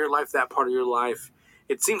part of your life, that part of your life,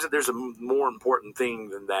 it seems that there's a more important thing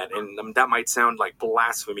than that. And that might sound like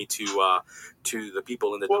blasphemy to the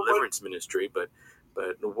people in the deliverance ministry, but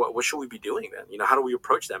what should we be doing then? How do we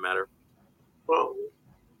approach that matter? Well,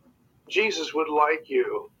 Jesus would like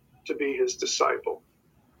you to be his disciple.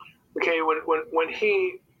 Okay, when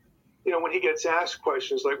he gets asked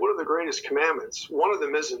questions like, what are the greatest commandments? One of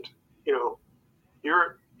them isn't,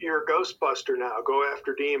 you're a Ghostbuster now. Go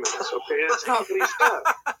after demons. Okay, that's not what he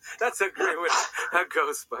said. That's a great one. A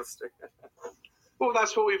Ghostbuster. Well,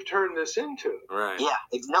 that's what we've turned this into. Right. Yeah,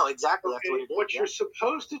 no, exactly. That's Okay, what it is. what you're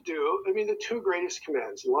supposed to do, I mean, the two greatest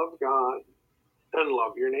commands, love God and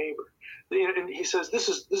love your neighbor. And he says this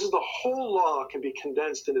is the whole law can be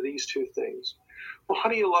condensed into these two things. Well, how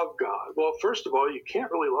do you love God? Well, first of all, you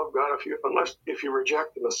can't really love God if you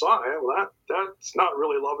reject the Messiah. Well, that's not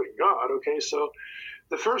really loving God. Okay, so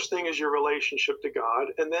the first thing is your relationship to God,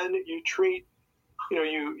 and then you treat,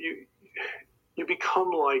 you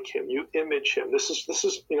become like Him, you image Him. This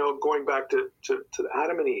is going back to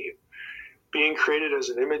Adam and Eve, being created as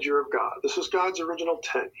an imager of God. This is God's original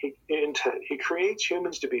intent. He creates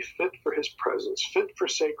humans to be fit for His presence, fit for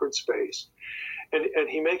sacred space, and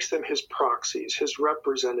He makes them His proxies, His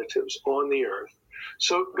representatives on the earth.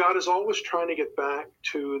 So God is always trying to get back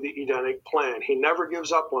to the Edenic plan. He never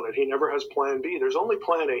gives up on it. He never has plan B. There's only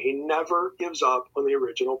plan A. He never gives up on the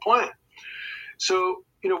original plan. So,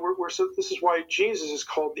 this is why Jesus is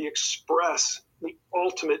called the express, the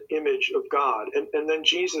ultimate image of God. And then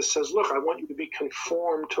Jesus says, look, I want you to be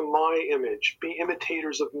conformed to my image. Be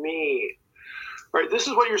imitators of me. All right, this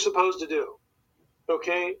is what you're supposed to do.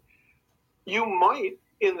 Okay? You might,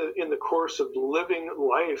 in the course of living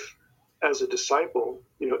life as a disciple,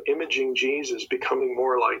 imaging Jesus, becoming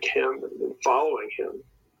more like Him and following Him,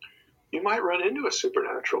 you might run into a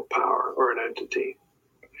supernatural power or an entity.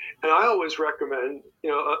 And I always recommend,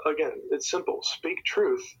 again, it's simple. Speak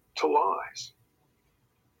truth to lies.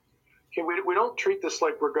 Okay, we don't treat this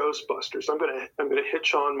like we're Ghostbusters. I'm gonna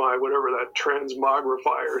hitch on my whatever that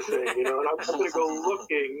transmogrifier thing, and I'm gonna go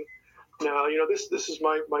looking. Now, this is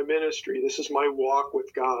my ministry. This is my walk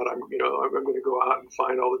with God. I'm going to go out and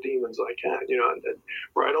find all the demons I can. And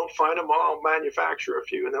where I don't find them, I'll manufacture a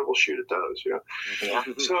few, and then we'll shoot at those. Yeah.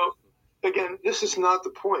 So. Again, this is not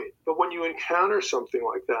the point. But when you encounter something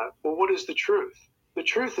like that, well, what is the truth? The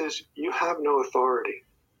truth is you have no authority.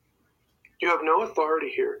 You have no authority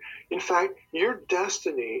here. In fact, your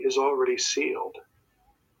destiny is already sealed.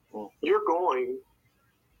 You're going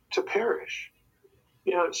to perish.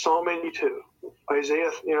 Psalm 82,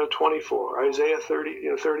 Isaiah 24, Isaiah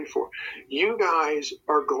 34. You guys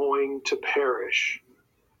are going to perish.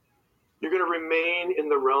 You're going to remain in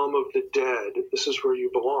the realm of the dead. This is where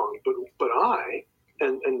you belong. But I,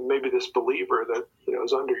 and maybe this believer that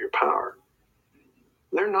is under your power,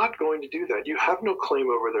 they're not going to do that. You have no claim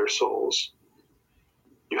over their souls.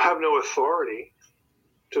 You have no authority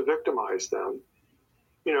to victimize them.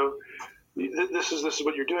 This is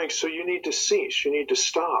what you're doing. So you need to cease. You need to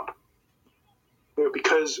stop.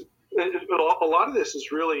 Because a lot of this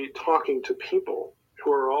is really talking to people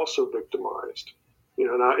who are also victimized.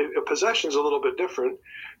 Now possession is a little bit different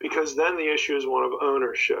because then the issue is one of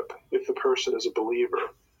ownership. If the person is a believer,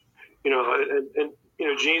 and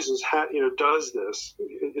Jesus does this.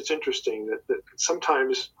 It's interesting that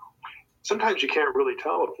sometimes you can't really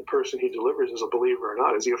tell if the person He delivers is a believer or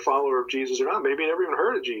not. Is he a follower of Jesus or not? Maybe he never even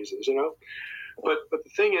heard of Jesus. But the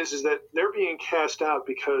thing is that they're being cast out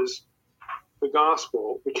because the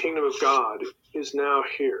gospel, the kingdom of God, is now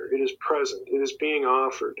here. It is present. It is being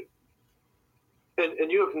offered.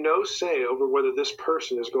 And you have no say over whether this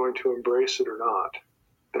person is going to embrace it or not.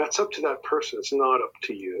 That's up to that person. It's not up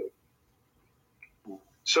to you.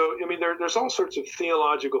 So, there's all sorts of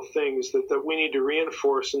theological things that we need to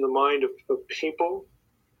reinforce in the mind of people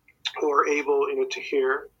who are able, to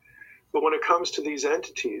hear. But when it comes to these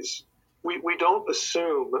entities, we don't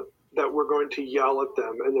assume that we're going to yell at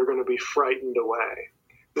them and they're going to be frightened away.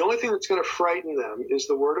 The only thing that's going to frighten them is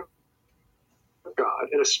the word of God,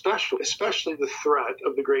 and especially the threat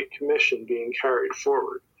of the Great Commission being carried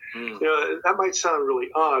forward. That might sound really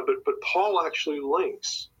odd, but Paul actually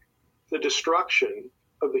links the destruction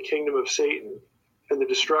of the kingdom of Satan and the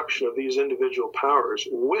destruction of these individual powers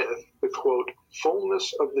with the, quote,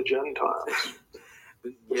 fullness of the Gentiles.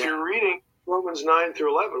 Yeah. If you're reading Romans 9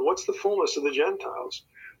 through 11, what's the fullness of the Gentiles?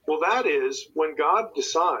 Well, that is when God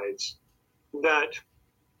decides that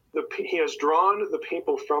He has drawn the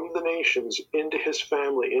people from the nations into His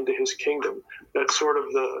family, into His kingdom. That's sort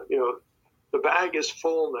of the bag is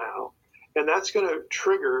full now. And that's going to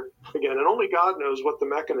trigger, again, and only God knows what the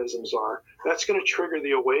mechanisms are, that's going to trigger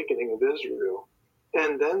the awakening of Israel.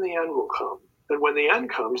 And then the end will come. And when the end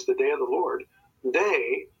comes, the day of the Lord,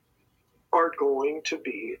 they are going to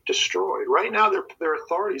be destroyed. Right now, their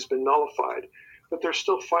authority's been nullified, but they're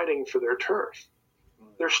still fighting for their turf.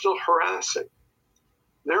 They're still harassing.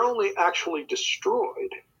 They're only actually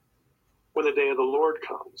destroyed when the day of the Lord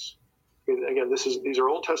comes. Again, these are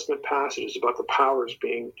Old Testament passages about the powers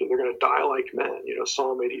they're going to die like men.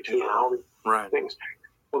 Psalm 82 and all these things.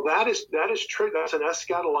 Well, that is true. That's an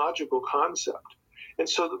eschatological concept. And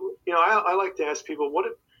so, I like to ask people,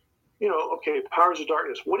 okay, powers of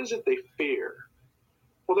darkness, what is it they fear?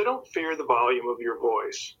 Well, they don't fear the volume of your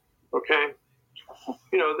voice, okay?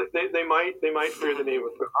 They might fear the name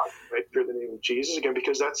of God, they might fear the name of Jesus, again,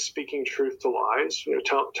 because that's speaking truth to lies,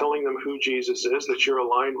 telling them who Jesus is, that you're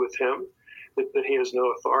aligned with him, that he has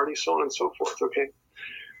no authority, so on and so forth, okay?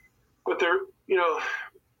 But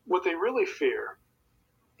what they really fear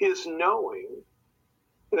is knowing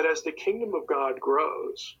that as the kingdom of God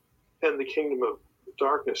grows and the kingdom of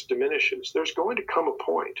darkness diminishes, there's going to come a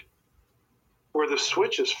point where the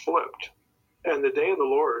switch is flipped and the day of the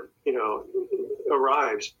Lord,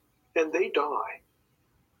 arrives and they die.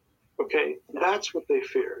 Okay? That's what they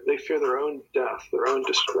fear. They fear their own death, their own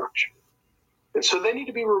destruction. And so they need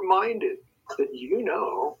to be reminded that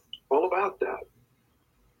all about that.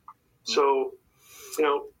 So,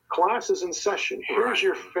 class is in session. Here's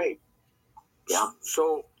your fate. Yeah.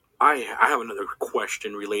 So I have another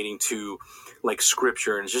question relating to like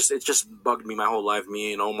scripture, and it just bugged me my whole life.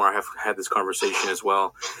 Me and Omar have had this conversation as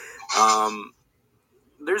well.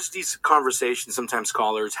 There's these conversations. Sometimes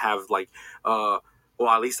scholars have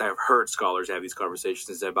at least I've heard scholars have these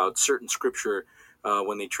conversations about certain scripture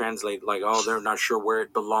when they translate, they're not sure where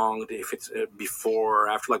it belonged, if it's before or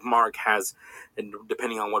after. Like Mark has, and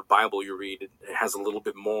depending on what Bible you read, it has a little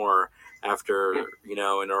bit more after, or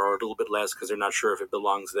a little bit less because they're not sure if it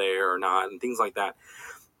belongs there or not, and things like that.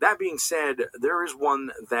 That being said, there is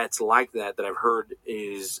one that's like that I've heard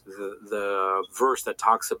is the verse that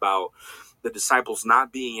talks about the disciples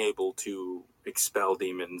not being able to expel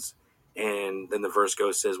demons. And then the verse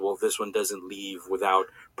says, well, this one doesn't leave without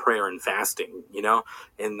prayer and fasting,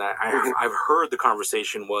 And I've heard the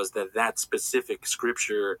conversation was that specific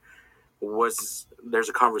scripture there's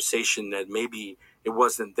a conversation that maybe it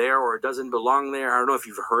wasn't there or it doesn't belong there. I don't know if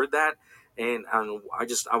you've heard that. And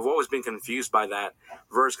I've always been confused by that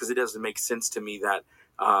verse because it doesn't make sense to me that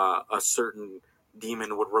a certain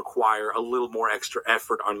demon would require a little more extra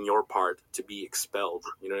effort on your part to be expelled.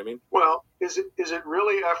 You know what I mean? Well, is it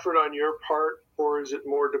really effort on your part, or is it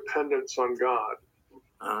more dependence on God?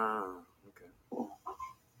 Okay.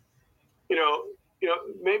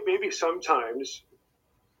 Maybe sometimes,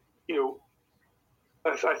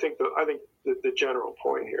 I think the general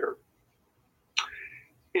point here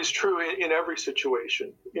is true in every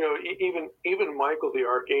situation. Even Michael the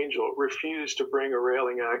archangel refused to bring a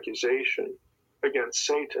railing accusation against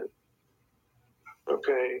Satan.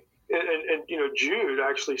 Okay, and Jude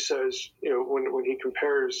actually says, when he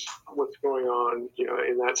compares what's going on,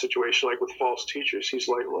 in that situation, like with false teachers, he's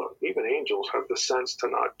like, look, even angels have the sense to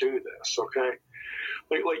not do this. Okay,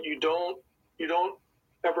 like you don't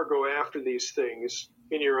ever go after these things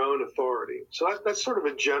in your own authority. So that's sort of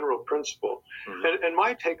a general principle. Mm-hmm. And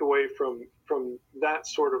my takeaway from that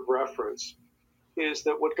sort of reference is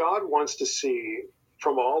that what God wants to see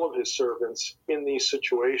from all of his servants in these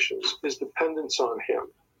situations is dependence on him.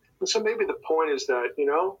 And so maybe the point is that,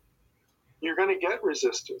 you're going to get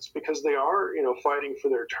resistance because they are, fighting for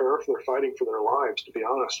their turf. They're fighting for their lives, to be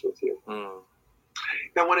honest with you. Mm.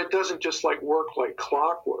 And when it doesn't just work like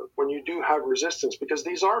clockwork, when you do have resistance, because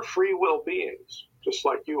these are free will beings, just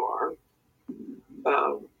like you are,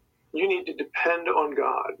 you need to depend on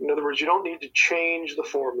God. In other words, you don't need to change the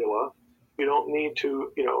formula. You don't need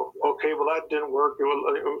to, okay, well, that didn't work.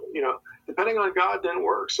 Depending on God didn't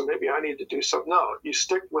work, so maybe I need to do something. No, you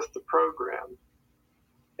stick with the program,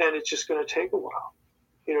 and it's just going to take a while.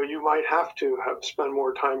 You might have to spend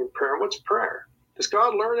more time in prayer. What's prayer? Does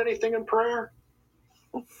God learn anything in prayer?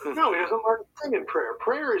 No, he doesn't learn anything in prayer.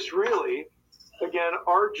 Prayer is really, again,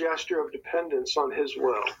 our gesture of dependence on his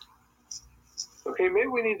will. Okay, maybe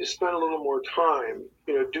we need to spend a little more time,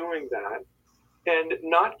 doing that and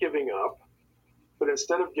not giving up. But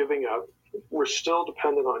instead of giving up, we're still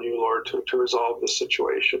dependent on you, Lord, to resolve this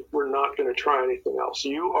situation. We're not going to try anything else.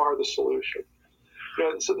 You are the solution.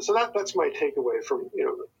 So that's my takeaway from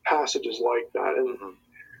passages like that. And mm-hmm.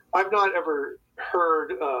 I've not ever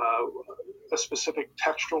heard a specific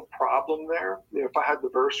textual problem there. If I had the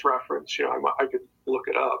verse reference, I could look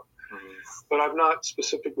it up. Mm-hmm. But I've not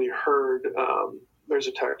specifically heard there's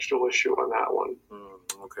a textual issue on that one.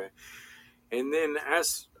 Okay. And then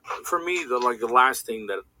as for me, the last thing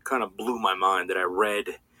that kind of blew my mind that I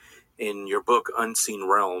read in your book, Unseen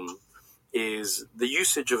Realm, is the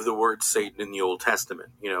usage of the word Satan in the Old Testament,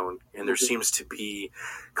 and there mm-hmm. seems to be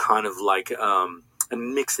kind of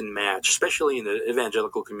mix and match, especially in the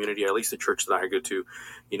evangelical community, or at least the church that I go to.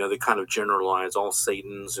 They kind of generalize all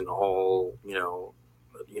Satans and all,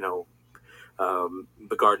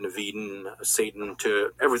 the Garden of Eden, Satan,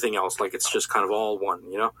 to everything else. Like it's just kind of all one,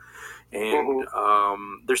 And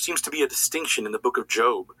there seems to be a distinction in the book of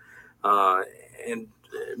Job. And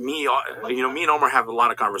me and Omar have a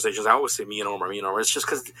lot of conversations. I always say me and Omar. It's just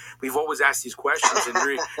because we've always asked these questions, and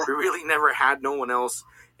we really never had no one else,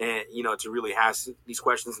 to really ask these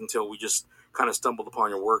questions until we just kind of stumbled upon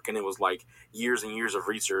your work, and it was like years and years of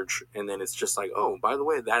research, and then it's just like, oh, by the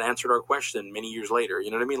way, that answered our question many years later.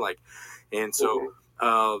 You know what I mean? Like, and so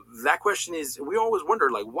that question is, we always wonder,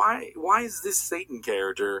 like, why is this Satan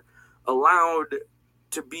character allowed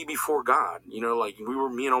to be before God? Like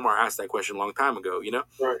me and Omar asked that question a long time ago,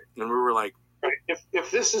 Right. And we were like, right.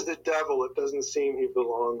 If this is the devil, it doesn't seem he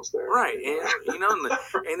belongs there. Right. And,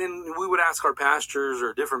 and then we would ask our pastors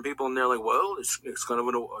or different people, and they're like, well, it's kind of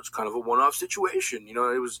a one-off situation. It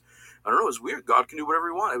was, I don't know, it was weird. God can do whatever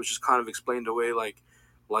he wants. It was just kind of explained away like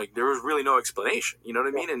there was really no explanation. You know what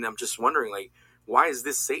I mean? And I'm just wondering, like, why is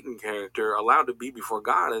this Satan character allowed to be before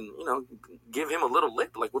God and, give him a little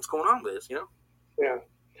lip? Like, what's going on with this, Yeah.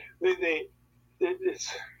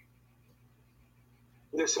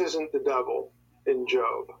 This isn't the devil in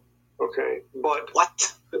Job, okay? But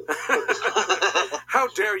what? How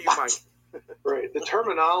dare you, Mike? Right. The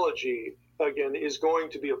terminology, again, is going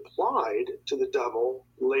to be applied to the devil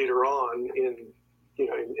later on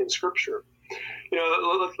in Scripture.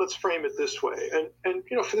 Let's frame it this way. And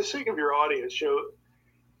for the sake of your audience,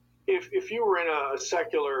 if you were in a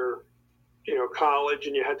secular college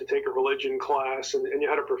and you had to take a religion class and you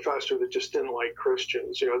had a professor that just didn't like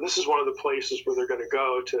Christians, this is one of the places where they're going to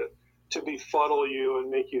go to befuddle you and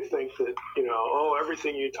make you think that,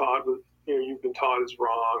 everything you taught, you've been taught is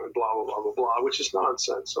wrong and blah, blah, blah, blah, blah, which is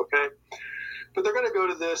nonsense, okay? But they're going to go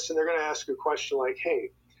to this and they're going to ask you a question like, hey,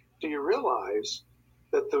 do you realize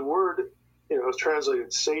that the word, is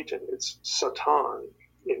translated Satan, it's Satan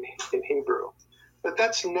in Hebrew,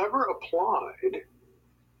 that's never applied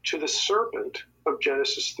to the serpent of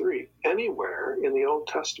Genesis 3 anywhere in the Old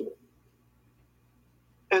Testament.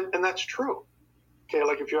 And that's true. Okay,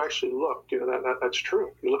 like if you actually looked, that's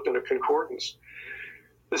true. You looked in a concordance.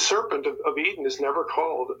 The serpent of Eden is never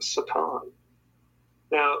called Satan.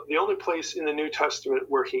 Now, the only place in the New Testament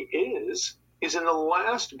where he is in the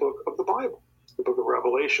last book of the Bible, the book of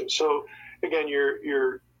Revelation. So again,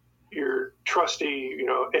 your trusty,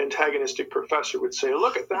 antagonistic professor would say,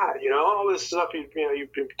 look at that, all this stuff,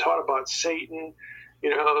 you've been taught about Satan,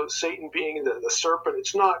 Satan being the serpent.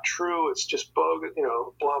 It's not true. It's just bogus,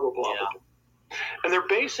 blah, blah, blah. Yeah. And they're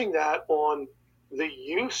basing that on the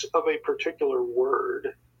use of a particular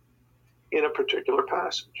word in a particular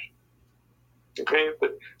passage. Okay,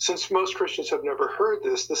 but since most Christians have never heard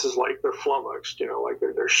this is like they're flummoxed, like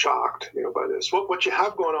they're shocked, by this. What you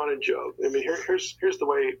have going on in Job, I mean, here's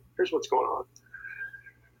what's going on.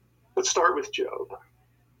 Let's start with Job.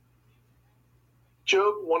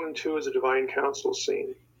 Job 1 and 2 is a divine council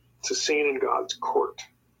scene. It's a scene in God's court.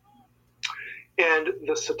 And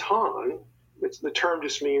the Satan, the term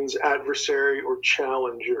just means adversary or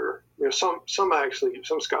challenger. Some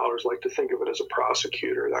scholars like to think of it as a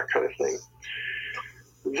prosecutor, that kind of thing.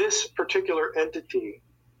 This particular entity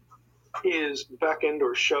is beckoned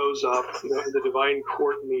or shows up in the divine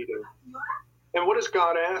court meeting. And what does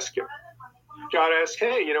God ask him? God asks,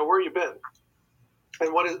 hey, where you been?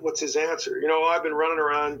 And what's his answer? I've been running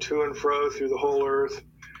around to and fro through the whole earth,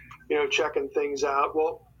 checking things out.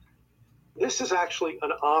 Well, this is actually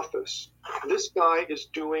an office. This guy is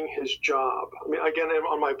doing his job. I mean, again,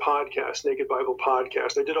 on my podcast, Naked Bible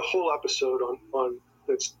Podcast, I did a whole episode on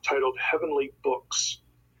that's titled Heavenly Books.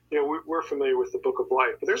 We're familiar with the Book of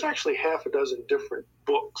Life, but there's actually half a dozen different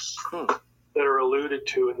books that are alluded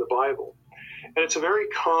to in the Bible. And it's a very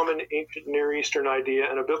common ancient Near Eastern idea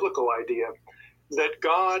and a biblical idea that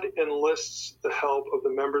God enlists the help of the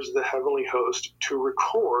members of the heavenly host to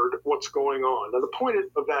record what's going on. Now, the point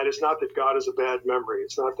of that is not that God has a bad memory.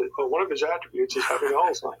 It's not that one of his attributes is having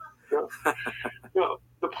Alzheimer's. No,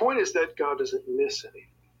 the point is that God doesn't miss anything.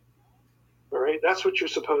 All right, that's what you're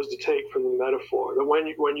supposed to take from the metaphor. That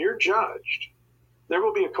when you're judged, there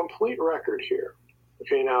will be a complete record here.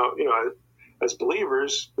 Okay, now as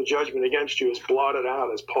believers, the judgment against you is blotted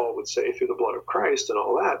out, as Paul would say, through the blood of Christ and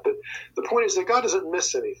all that. But the point is that God doesn't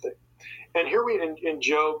miss anything. And here in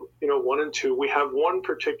Job, 1 and 2, we have one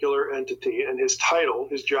particular entity, and his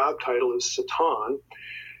job title is Satan,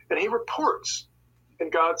 and he reports.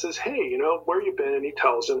 And God says, hey, where you been? And he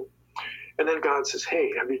tells him. And then God says,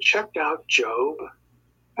 hey, have you checked out Job?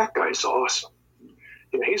 That guy's awesome.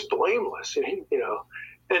 he's blameless. And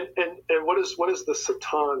what does the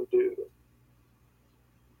Satan do?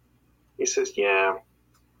 He says, yeah,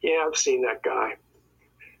 I've seen that guy.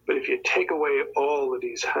 But if you take away all that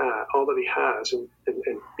he has, and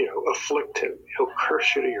afflict him, he'll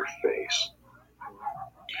curse you to your face.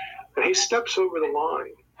 And he steps over the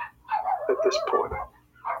line at this point.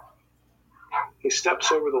 He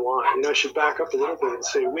steps over the line. I should back up a little bit and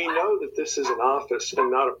say, we know that this is an office and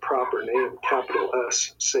not a proper name, capital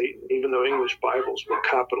S, Satan, even though English Bibles will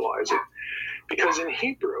capitalize it. Because in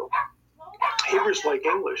Hebrew's like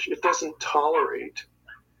English. It doesn't tolerate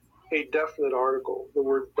a definite article, the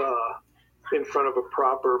word the, in front of a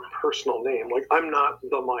proper personal name. Like, I'm not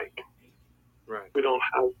the Mike. Right. We don't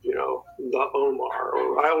have, the Omar.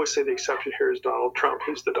 Or I always say the exception here is Donald Trump.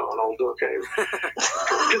 He's the Donald, okay.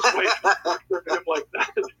 His wife him like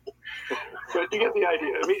that. But you get the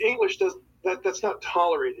idea. I mean, English does that's not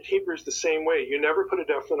tolerated. Hebrew's the same way. You never put a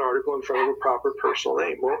definite article in front of a proper personal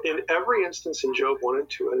name. Well, in every instance in Job 1 and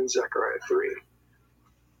 2 and in Zechariah 3,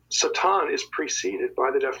 Satan is preceded by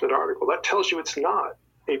the definite article. That tells you it's not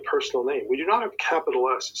a personal name. We do not have capital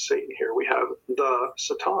S Satan here. We have the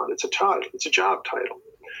Satan. It's a title. It's a job title.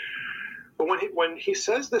 But when he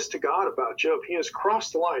says this to God about Job, he has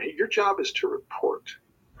crossed the line. Your job is to report.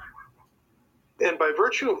 And by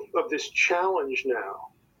virtue of this challenge now,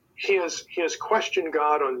 he has questioned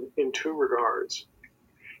God in two regards.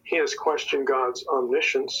 He has questioned God's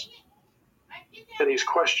omniscience, and he's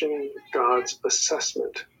questioned God's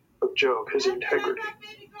assessment of Job, his integrity.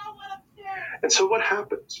 And so what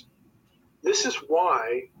happens? This is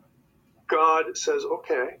why God says,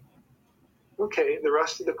 okay, the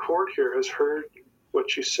rest of the court here has heard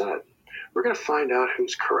what you said. We're going to find out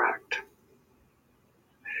who's correct.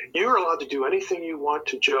 You are allowed to do anything you want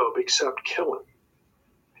to Job except kill him.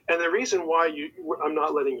 And the reason why I'm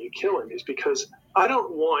not letting you kill him is because I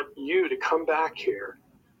don't want you to come back here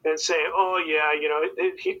and say, oh, yeah,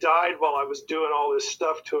 he died while I was doing all this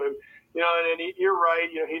stuff to him. You're right,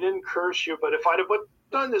 he didn't curse you, but if I'd have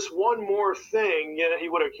done this one more thing, he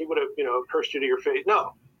would have, cursed you to your face.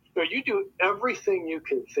 No, you do everything you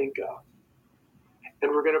can think of.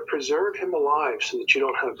 And we're going to preserve him alive so that you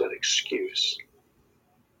don't have that excuse.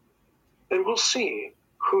 And we'll see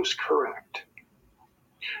who's correct.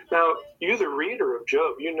 Now, you, the reader of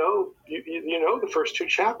Job, you know the first two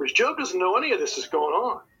chapters. Job doesn't know any of this is going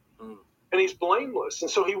on. And he's blameless.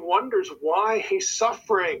 And so he wonders why he's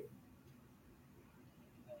suffering.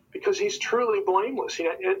 Because he's truly blameless.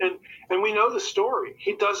 And we know the story.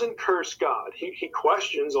 He doesn't curse God. He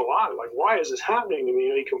questions a lot. Like, why is this happening to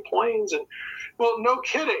me? He complains. And, well, no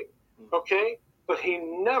kidding. Okay? But he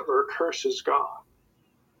never curses God.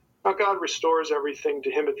 Now, God restores everything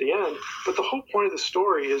to him at the end, but the whole point of the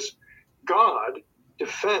story is God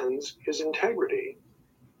defends his integrity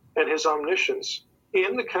and his omniscience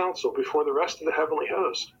in the council before the rest of the heavenly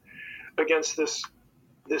host against this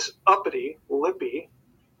uppity, lippy,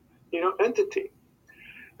 entity.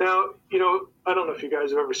 Now, I don't know if you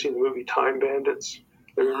guys have ever seen the movie Time Bandits.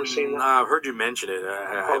 Have you ever seen that? No, I've heard you mention it.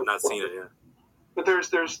 I have not seen it yet. But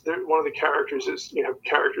there's one of the characters is,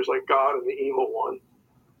 characters like God and the evil one.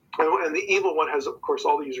 And the evil one has, of course,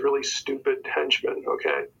 all these really stupid henchmen,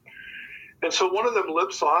 okay? And so one of them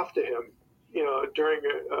lips off to him, during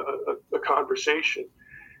a conversation.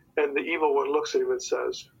 And the evil one looks at him and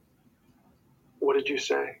says, what did you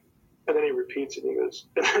say? And then he repeats it and he goes,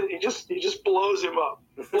 and then he just blows him up.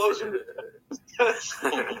 Blows him.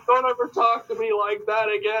 Don't ever talk to me like that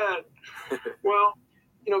again. Well,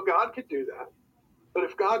 God could do that. But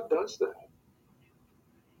if God does that,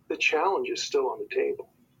 the challenge is still on the table.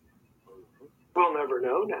 We'll never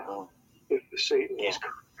know now if the Satan is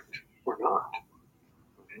correct or not.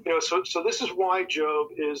 So this is why Job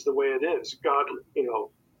is the way it is. God,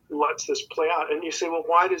 lets this play out. And you say, well,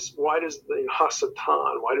 why does the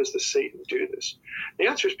Hasatan, why does the Satan do this? The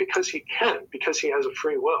answer is because he can, because he has a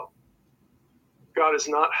free will. God is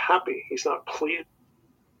not happy. He's not pleased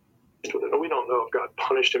with it. And we don't know if God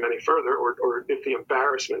punished him any further or if the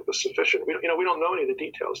embarrassment was sufficient. We don't know any of the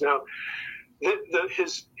details. Now,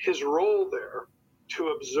 his role there to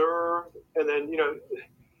observe, and then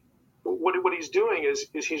what he's doing is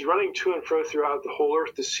he's running to and fro throughout the whole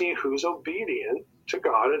earth to see who's obedient to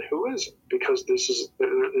God and who isn't, because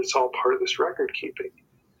it's all part of this record keeping.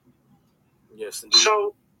 Yes, indeed.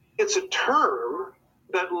 So it's a term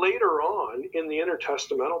that later on in the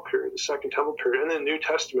intertestamental period, the Second Temple period, and then the New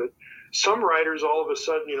Testament, some writers all of a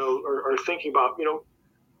sudden are thinking about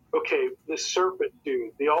okay, this serpent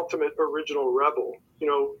dude, the ultimate original rebel,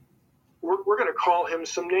 we're going to call him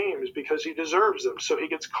some names because he deserves them. So he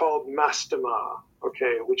gets called Mastema,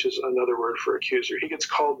 okay, which is another word for accuser. He gets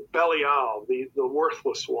called Belial, the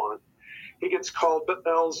worthless one. He gets called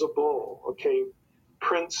Beelzebul, okay,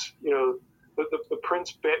 Prince, the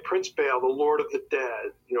Prince Baal, the Lord of the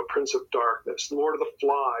Dead, Prince of Darkness, the Lord of the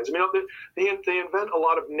Flies. I mean, they invent a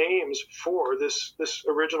lot of names for this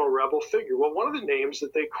original rebel figure. Well, one of the names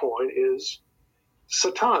that they coin is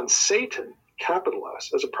Satan, capital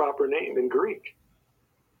S, as a proper name in Greek.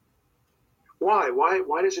 Why?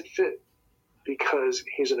 Why does it fit? Because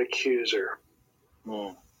he's an accuser.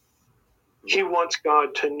 Mm. He wants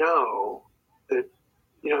God to know that,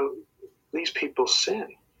 these people sin,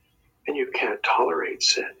 and you can't tolerate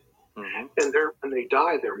sin. Mm-hmm. And when they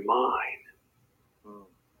die, they're mine. Mm.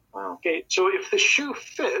 Wow. Okay, so if the shoe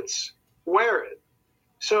fits, wear it.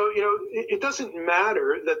 So, it doesn't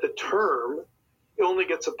matter that the term only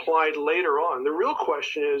gets applied later on. The real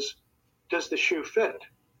question is, does the shoe fit?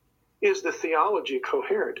 Is the theology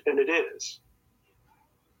coherent? And it is.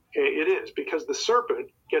 Okay, it is, because the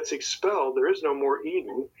serpent gets expelled. There is no more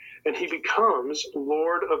Eden, and he becomes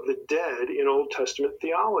Lord of the dead in Old Testament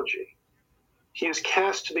theology. He is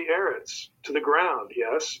cast to the Eretz, to the ground,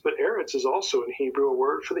 yes, but Eretz is also in Hebrew a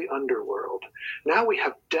word for the underworld. Now we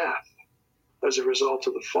have death as a result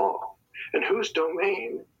of the fall. And whose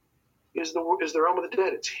domain is the realm of the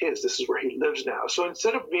dead? It's his. This is where he lives now. So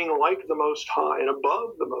instead of being like the Most High and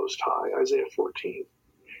above the Most High, Isaiah 14,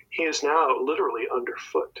 he is now literally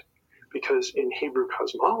underfoot, because in Hebrew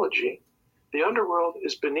cosmology, the underworld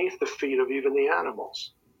is beneath the feet of even the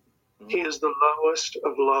animals. He is the lowest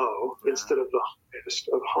of low instead of the highest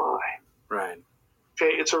of high. Right.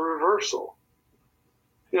 Okay, it's a reversal.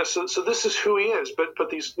 So this is who he is, but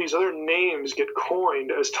these other names get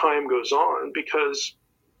coined as time goes on, because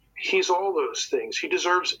he's all those things. He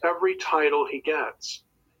deserves every title he gets.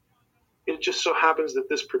 It just so happens that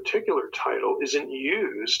this particular title isn't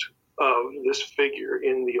used of this figure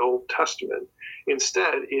in the Old Testament.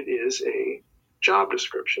 Instead, it is a job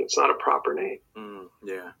description. It's not a proper name.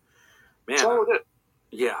 Yeah. That's Man, all with it.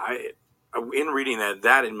 yeah, in reading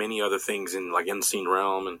that and many other things in like Unseen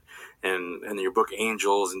Realm and your book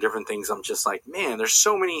Angels and different things, I'm just like, man, there's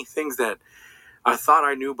so many things that I thought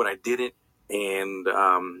I knew but I didn't, and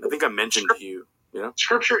I think I mentioned to you,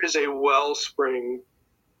 Scripture is a wellspring.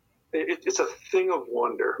 It's a thing of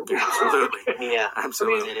wonder. Absolutely. Yeah,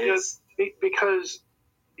 absolutely. I mean, it is. Because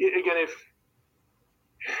again, if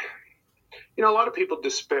a lot of people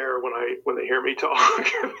despair when they hear me talk.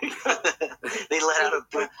 They let out a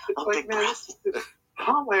big breath.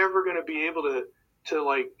 How am I ever going to be able to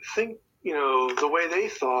like think the way they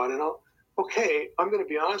thought? And I'm going to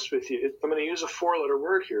be honest with you. I'm going to use a 4-letter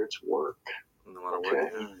word here. It's work. A lot of Okay.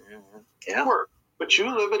 work. Yeah. Work. But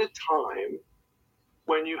you live at a time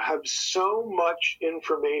when you have so much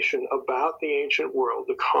information about the ancient world,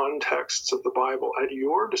 the contexts of the Bible at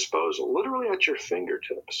your disposal, literally at your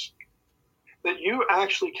fingertips, that you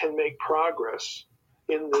actually can make progress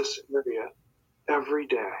in this area every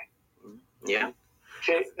day. Yeah.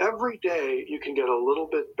 Okay, every day you can get a little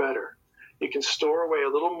bit better. You can store away a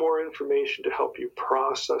little more information to help you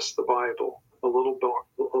process the Bible a little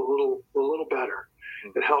better,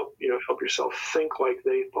 and help yourself think like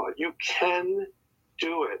they thought. You can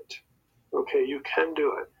do it. Okay, you can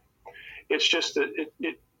do it. It's just that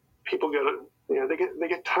people they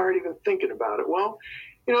get tired even thinking about it. Well,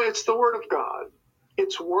 it's the Word of God.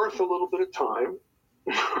 It's worth a little bit of time.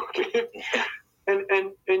 Okay. Yeah.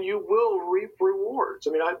 And you will reap rewards.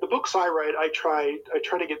 I mean, the books I write, I try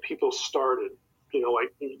to get people started.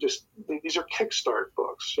 These are kickstart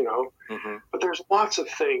books, Mm-hmm. But there's lots of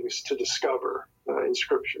things to discover in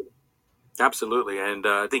Scripture. Absolutely, and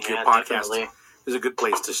I think your Yeah, podcast definitely is a good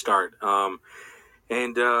place to start. Well,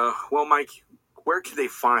 Mike, where can they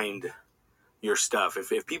find your stuff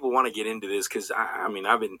if people want to get into this? Because I've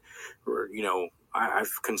been,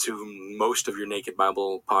 I've consumed most of your Naked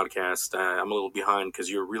Bible podcast. I'm a little behind because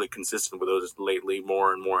you're really consistent with those lately,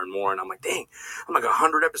 more and more and more. And I'm like, dang, I'm like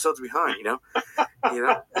 100 episodes behind. Yeah,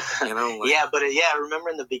 but remember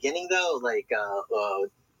in the beginning though, like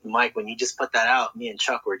Mike, when you just put that out, me and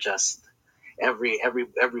Chuck were just every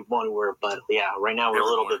one were, but yeah, right now we're a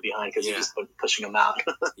little bit behind because you're just pushing them out.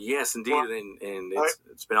 Yes, indeed, well, and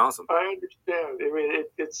it's been awesome. I understand. I mean,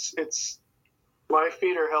 it's my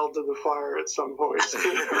feet are held to the fire at some points.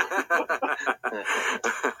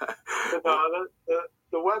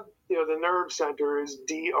 The web, the nerve center is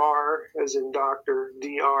DR as in doctor,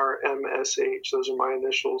 DRMSH. Those are my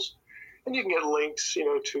initials, and you can get links,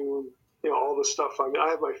 to all the stuff. I mean, I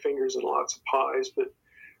have my fingers in lots of pies, but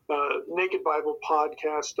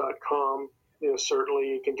nakedbiblepodcast.com. certainly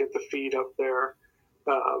you can get the feed up there.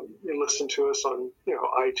 You listen to us on,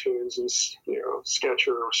 iTunes and,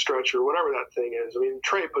 Sketcher or Stretcher, whatever that thing is. I mean,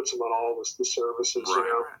 Trey puts them on all the services,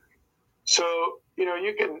 Right. So,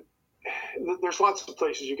 you can, there's lots of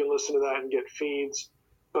places you can listen to that and get feeds.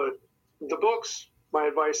 But the books, my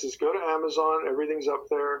advice is go to Amazon. Everything's up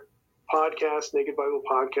there. Podcast,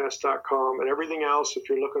 nakedbiblepodcast.com, and everything else, if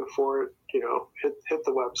you're looking for it, hit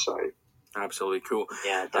the website. Absolutely cool.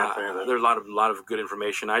 Yeah, definitely. There's a lot of good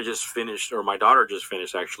information. I just finished, or my daughter just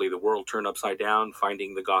finished, actually, The World Turned Upside Down,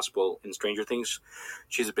 Finding the Gospel in Stranger Things.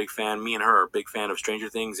 She's a big fan. Me and her are a big fan of Stranger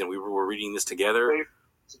Things, and we were reading this together.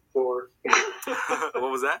 What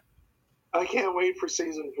was that? I can't wait for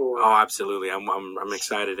season 4. Oh, absolutely! I'm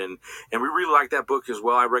excited, and we really like that book as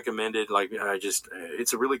well. I recommend it.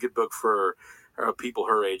 It's a really good book for people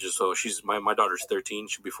her age. So she's my daughter's 13.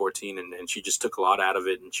 She'll be 14, and she just took a lot out of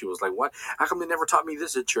it. And she was like, "What? How come they never taught me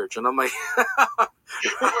this at church?" And I'm like,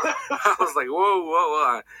 I was like,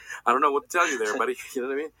 whoa! I don't know what to tell you there, buddy. You know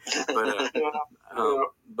what I mean?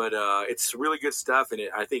 But it's really good stuff, and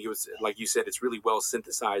I think it was, like you said, it's really well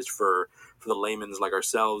synthesized for the laymen like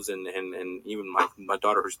ourselves, and even my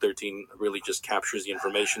daughter who's 13 really just captures the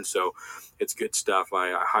information. So it's good stuff.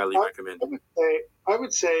 I highly recommend. I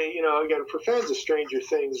would say, again, for fans of Stranger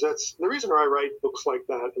Things, that's the reason I write books like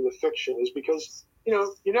that in the fiction, is because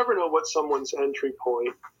you never know what someone's entry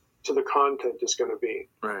point to the content is going to be.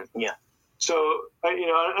 Right. Yeah. So and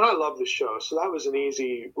I love the show, so that was an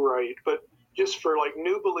easy write. But just for like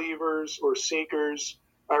new believers or seekers,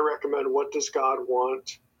 I recommend What Does God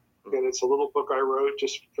Want? And it's a little book I wrote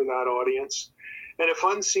just for that audience. And if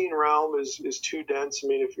Unseen Realm is too dense, I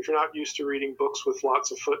mean, if you're not used to reading books with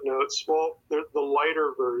lots of footnotes, well, the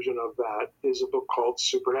lighter version of that is a book called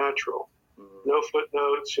Supernatural. No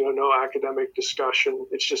footnotes, no academic discussion.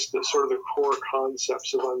 It's just the sort of the core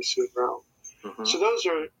concepts of Unseen Realm. Mm-hmm. So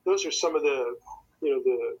those are some of the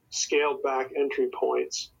the scaled back entry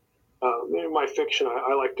points. In my fiction,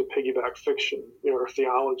 I like to piggyback fiction, or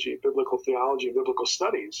theology, biblical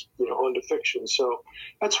studies, onto fiction. So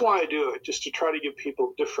that's why I do it, just to try to give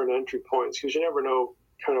people different entry points, because you never know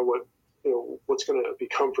kind of what what's going to be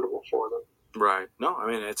comfortable for them. Right. No, I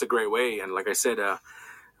mean, it's a great way, and like I said, I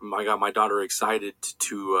got my daughter excited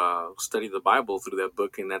to study the Bible through that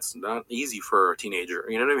book, and that's not easy for a teenager.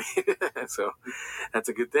 You know what I mean? So that's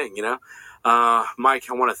a good thing, Mike,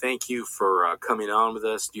 I want to thank you for coming on with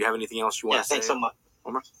us. Do you have anything else you want to say? Yeah, thanks so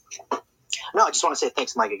much. No, I just want to say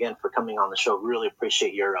thanks, Mike, again for coming on the show. Really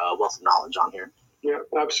appreciate your wealth of knowledge on here. Yeah,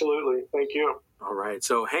 absolutely. Thank you. All right.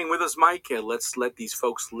 So hang with us, Mike. Let's let these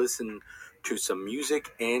folks listen to some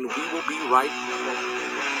music, and we will be right back.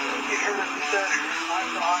 I'm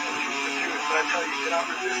the eye of the truth, but I tell you, cannot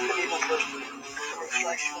resist an evil person. Someone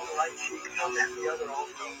strikes you on the right cheek, come and the other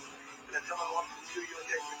also. And if someone wants to sue you and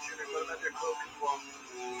take your tunic, let them have their cloak as well.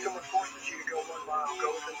 If someone forces you to go 1 mile,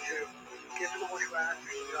 go with them 2. Give to the one who asks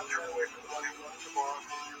you, do not turn away from the one who wants to borrow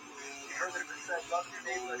from you. You heard that it was said, love your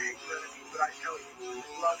neighbor and hate your enemy. But I tell you,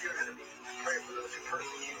 love your enemies and pray for those who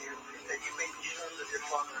persecute you, that you may be sons of your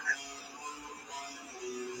Father in heaven.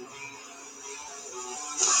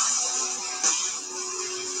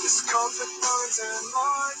 This conflict burns in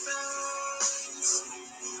my veins.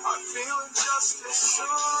 I feel injustice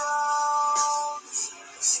surrounds,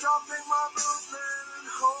 stopping my movement and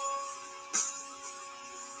hope.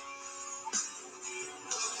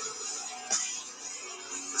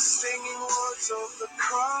 The stinging words of the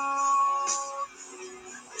crowd,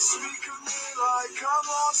 they speak of me like I've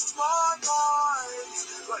lost my mind,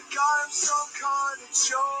 like I am some kind of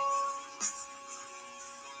joke.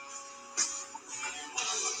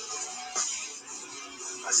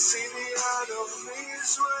 I see the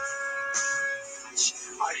enemy's rage,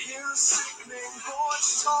 I hear a sickening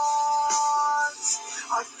voice taunt,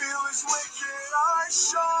 I feel his wicked eyes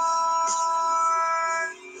shine.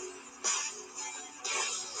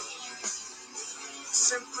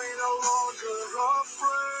 Simply no longer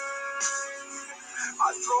afraid,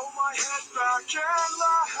 I throw my head back and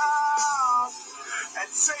laugh, and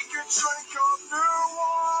take a drink of new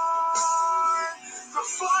wine. The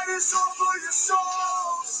fight is on for your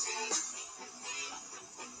souls.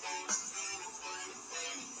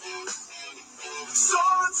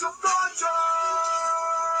 Sons of thunder,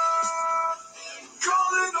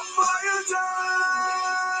 calling the fire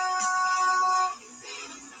down,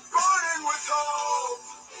 burning with hope.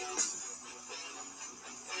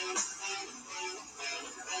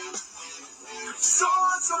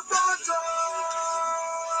 Sons of thunder.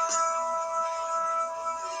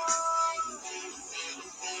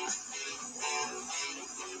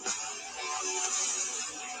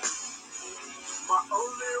 My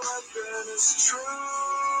only weapon is truth.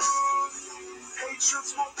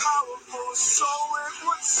 Hatred's more powerful, so it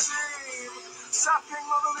would seem. Sapping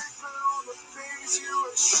my belief in all the things you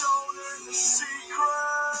have shown in the secret.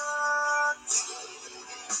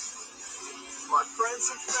 My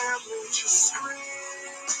friends and family just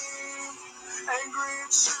scream, angry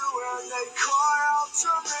at you, and they cry out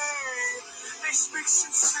to me. They speak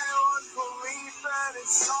sincere unbelief, and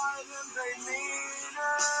inside them they mean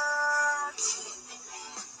it.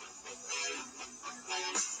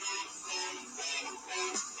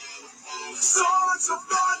 Swords of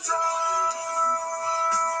thunder,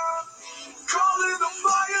 calling the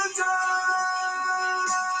fire down,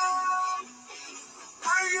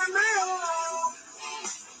 bringing me home.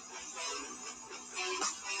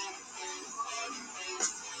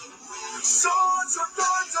 Swords of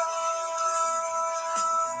thunder.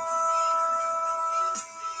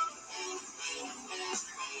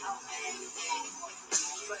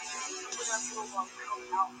 Supernatural love come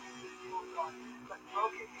out from the Lord God. Let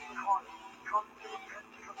broken human hearts come to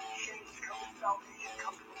repentance, come to change, come to salvation,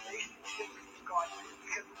 come to relationships with God,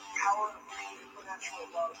 because of the power of your supernatural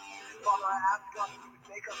love. Father, I ask God that you would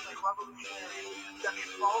make us like revolutionaries that can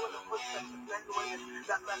follow in the footsteps of men and women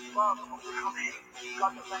that let love overcome hate.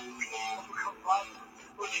 God, that let peace overcome violence.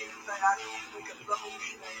 Lord Jesus, I ask you to make us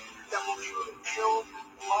revolutionaries that will truly kill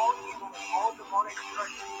all evil and all demonic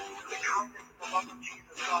oppression with the kindness and the love of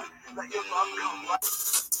Jesus, God. Let your love come right.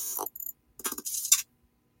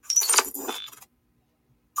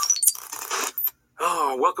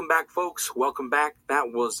 Oh, welcome back, folks. Welcome back.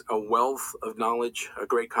 That was a wealth of knowledge, a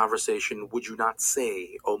great conversation. Would you not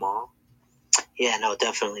say, Omar? Yeah, no,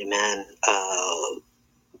 definitely, man.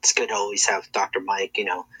 It's good to always have Dr. Mike,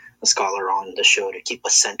 a scholar on the show to keep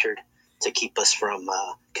us centered, to keep us from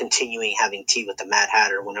continuing having tea with the Mad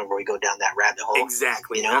Hatter whenever we go down that rabbit hole.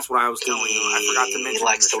 Exactly. That's what I was telling you. I forgot to mention. He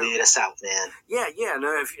likes to lead us out, man. Yeah.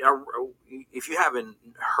 No, if you haven't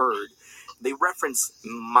heard, they reference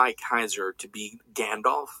Mike Heiser to be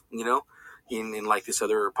Gandalf, in like this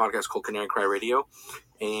other podcast called Canary Cry Radio.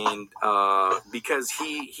 And because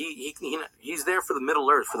he's there for the Middle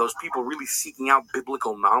Earth, for those people really seeking out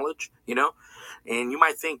biblical knowledge, And you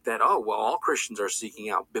might think that, all Christians are seeking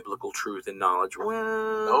out biblical truth and knowledge.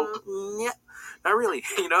 Well, nope. Yeah, not really,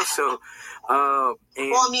 So, I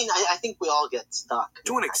think we all get stuck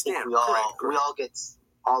to an extent. Correct. We all get.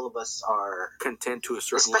 All of us are content to a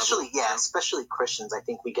certain level. Yeah, especially Christians. I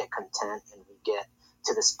think we get content and we get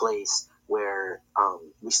to this place where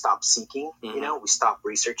we stop seeking, we stop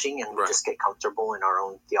researching, and we just get comfortable in our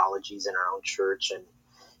own theologies and our own church, and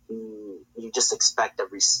you just expect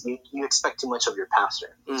you expect too much of your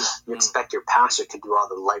pastor. You expect your pastor to do all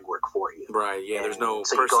the legwork for you. Right. Yeah. There's no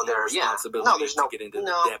so personal there, responsibility to get into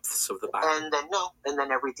the depths of the Bible. And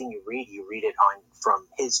then everything you read it on from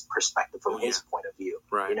his perspective, from his point of view.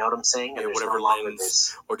 Right. You know what I'm saying? And whatever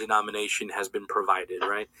lens or denomination has been provided,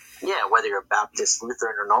 right? Yeah, whether you're Baptist,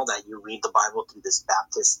 Lutheran, and all that, you read the Bible through this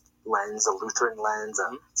Baptist lens, a Lutheran lens,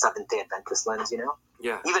 a Seventh-day Adventist lens,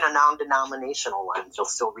 Yeah. Even a non-denominational lens, you'll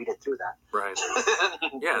still read it through that. Right.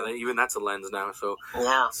 Yeah, even that's a lens now. So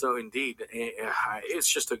yeah. So indeed, it's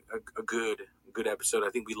just a good episode.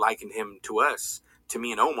 I think we likened him to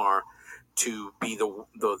me and Omar, to be the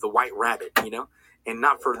white rabbit, And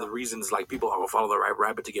not for the reasons like people, follow the white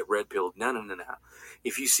rabbit to get red pilled. No.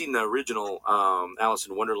 If you've seen the original Alice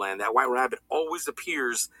in Wonderland, that white rabbit always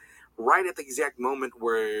appears right at the exact moment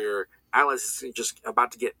where Alice is just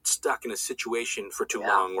about to get stuck in a situation for too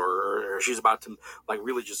long, or she's about to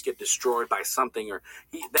really just get destroyed by something, or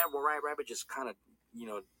that white rabbit just kind of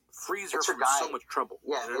frees her from so much trouble.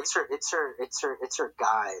 Yeah, it's her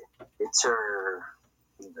guide. It's her.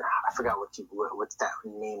 I forgot what that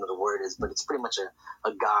name of the word is, but it's pretty much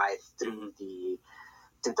a guide through the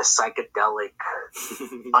psychedelic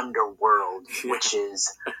underworld, which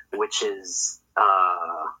is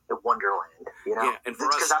the Wonderland, Yeah, and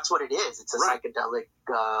because that's what it is. It's a psychedelic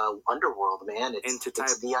underworld, man.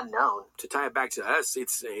 It's the unknown. To tie it back to us,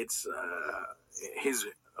 it's his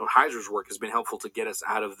Heiser's work has been helpful to get us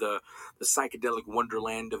out of the psychedelic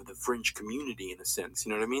wonderland of the fringe community, in a sense.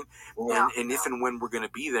 You know what I mean? Yeah. And if and when we're going to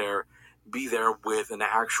be there with an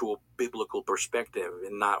actual biblical perspective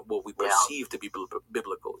and not what we perceive to be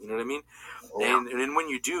biblical. You know what I mean? Yeah. And when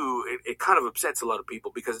you do, it kind of upsets a lot of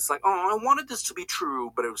people, because it's like, I wanted this to be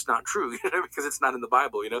true, but it was not true, because it's not in the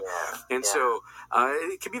Bible, Yeah. And so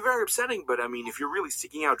it can be very upsetting. But I mean, if you're really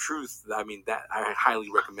seeking out truth, I mean, that I highly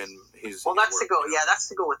recommend his. Well, that's work, that's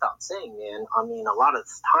to go without saying, man. I mean, a lot of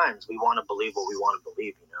times we want to believe what we want to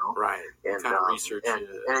believe, Right. And kind of research, and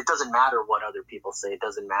it doesn't matter what other people say. It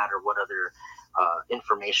doesn't matter what other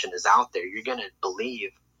information is out there, you're going to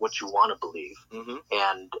believe what you want to believe. Mm-hmm.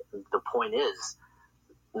 And the point is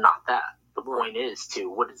not that. The Right. point is to,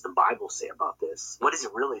 what does the Bible say about this? What does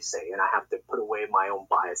it really say? And I have to put away my own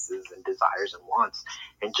biases and desires and wants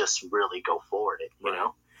and just really go forward it, you Right.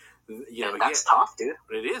 know? You know, And that's tough, dude.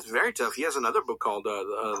 it is very tough. He has another book called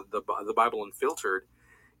the Bible Unfiltered,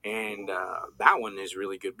 and that one is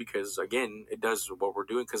really good because, again, it does what we're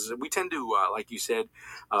doing, because we tend to, like you said,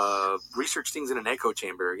 research things in an echo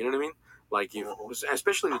chamber. You know what I mean? Like,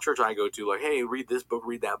 especially the church I go to, like, hey, read this book,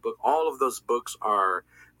 read that book. All of those books are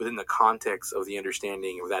within the context of the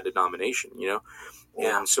understanding of that denomination, you know?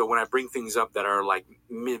 Yeah. And so when I bring things up that are like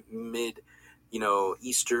mid, you know,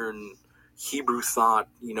 Eastern Hebrew thought,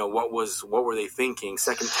 you know, what were they thinking?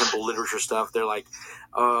 Second Temple literature stuff. They're like,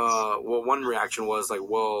 well, one reaction was like,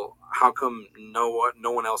 well, how come no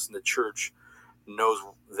one else in the church knows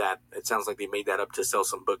that? It sounds like they made that up to sell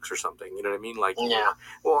some books or something. You know what I mean? Like, Yeah.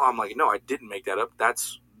 Well, I'm like, no, I didn't make that up.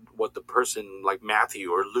 That's what the person like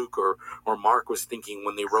Matthew or Luke or Mark was thinking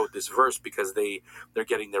when they wrote this verse, because they're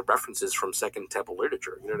getting their references from Second Temple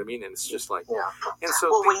literature. You know what I mean? And it's just like, Yeah. and so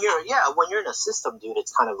Well, when you're in a system, dude,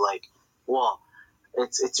 it's kind of like, well,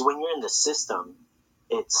 it's when you're in the system,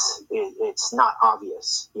 it's not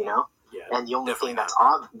obvious, you know. yeah, And the only thing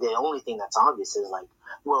definitely that's obvious is like,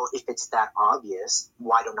 well, if it's that obvious,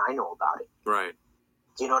 why don't I know about it? right.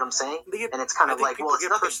 Do you know what I'm saying? And it's I kind of think like, people well, it's get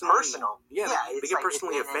nothing personally- personal. Yeah, they it's get like,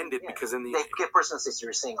 personally offended because then they get personally since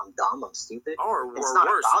you're saying I'm dumb, I'm stupid. or It's not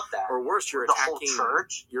worse, about that. or worse, you're The attacking whole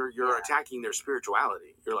church. You're Yeah. attacking their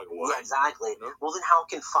spirituality. You're like, what? Yeah, exactly. You know? Well, then how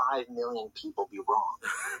can 5 million people be wrong?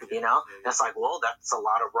 You know, It's like, well, that's a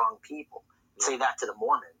lot of wrong people. Yeah. Say that to the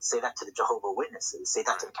Mormons. Say that to the Jehovah's Witnesses. Say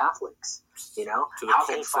that to the Catholics. You know, To the how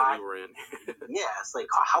can cults that we were in. Yeah, it's like,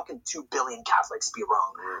 how can 2 billion Catholics be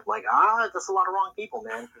wrong? Right. Like, that's a lot of wrong people,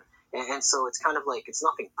 man. And so it's kind of like, it's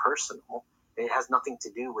nothing personal. It has nothing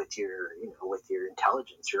to do with your, with your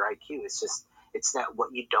intelligence, your IQ. It's that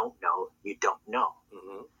what you don't know, you don't know.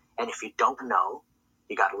 Mm-hmm. And if you don't know,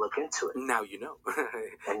 you got to look into it. Now you know.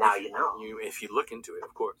 And now you know. If you look into it,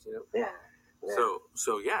 of course, you know. Yeah.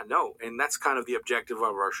 So yeah, no, and that's kind of the objective of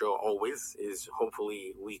our show always, is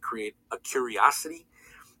hopefully we create a curiosity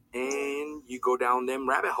and you go down them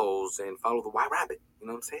rabbit holes and follow the white rabbit. You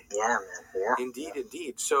know what I'm saying? Yeah, man. Yeah.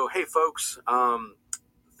 Indeed. So hey, folks,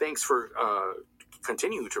 thanks for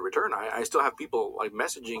continuing to return. I still have people like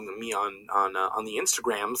messaging me on the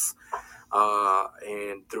Instagrams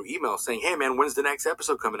and through email saying, "Hey, man, when's the next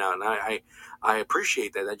episode coming out?" And I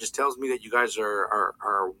appreciate that. That just tells me that you guys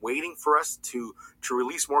are waiting for us to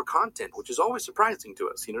release more content, which is always surprising to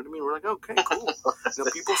us. You know what I mean? We're like, okay, cool.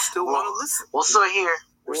 People still want to listen. We're still here.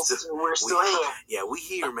 We're still here. Yeah, we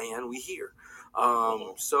here, man. We here.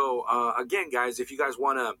 So again, guys, if you guys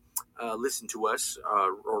want to listen to us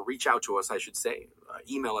or reach out to us, I should say,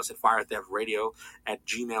 email us at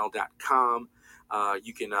firetheftradio@gmail.com.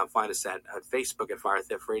 You can find us at Facebook at Fire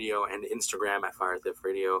Theft Radio and Instagram at Fire Theft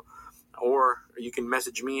Radio, or you can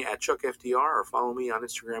message me at Chuck FTR or follow me on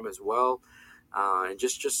Instagram as well. And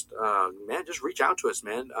just reach out to us,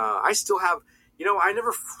 man. I still have, I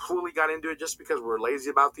never fully got into it just because we're lazy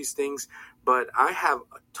about these things, but I have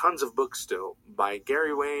tons of books still by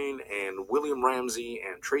Gary Wayne and William Ramsey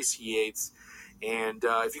and Tracy Yates. And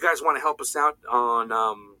if you guys want to help us out on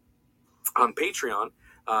Patreon,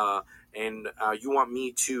 and you want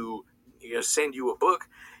me to send you a book,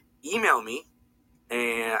 email me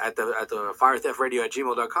at the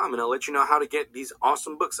firetheftradio@gmail.com, and I'll let you know how to get these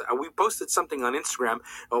awesome books. We posted something on Instagram.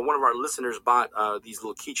 One of our listeners bought these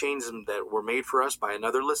little keychains that were made for us by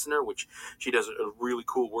another listener, which she does a really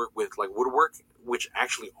cool work with, like woodwork, which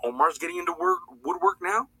actually Omar's getting into woodwork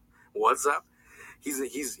now. What's up?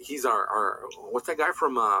 He's our what's that guy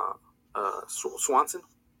from Swanson?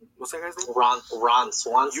 What's that guy's name? Ron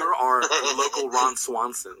Swanson. You're our local Ron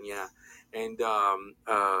Swanson, yeah. And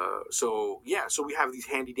so we have these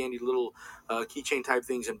handy dandy little keychain type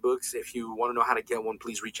things and books. If you want to know how to get one,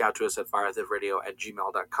 please reach out to us at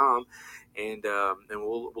firetheftradio@gmail.com, and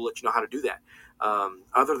we'll let you know how to do that.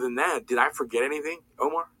 Other than that, did I forget anything,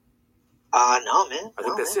 Omar? No, man. I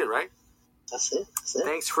think that's it, right? That's it.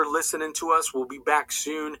 Thanks for listening to us. We'll be back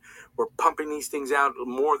soon. We're pumping these things out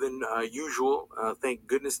more than usual. Thank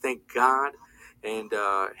goodness, thank God. And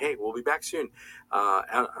hey, we'll be back soon.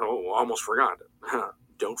 Almost forgot.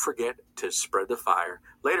 Don't forget to spread the fire.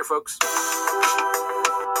 Later, folks.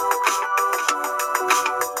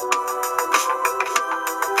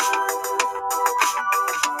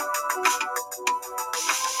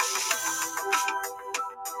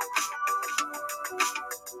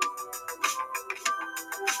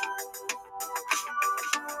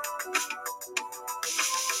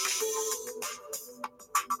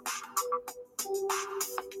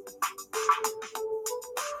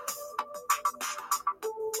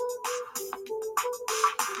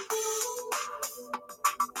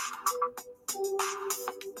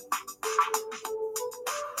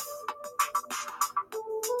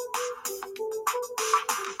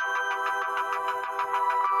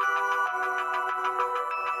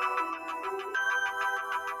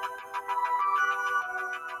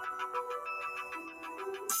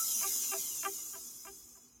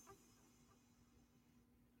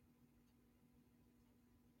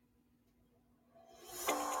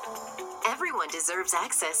 deserves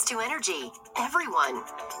access to energy. Everyone.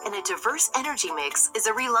 And a diverse energy mix is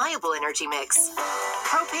a reliable energy mix.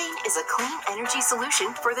 Propane is a clean energy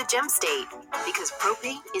solution for the gem state because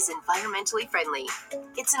propane is environmentally friendly.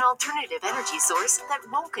 It's an alternative energy source that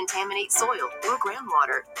won't contaminate soil or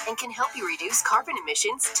groundwater and can help you reduce carbon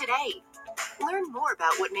emissions today. Learn more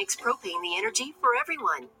about what makes propane the energy for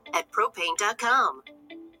everyone at propane.com.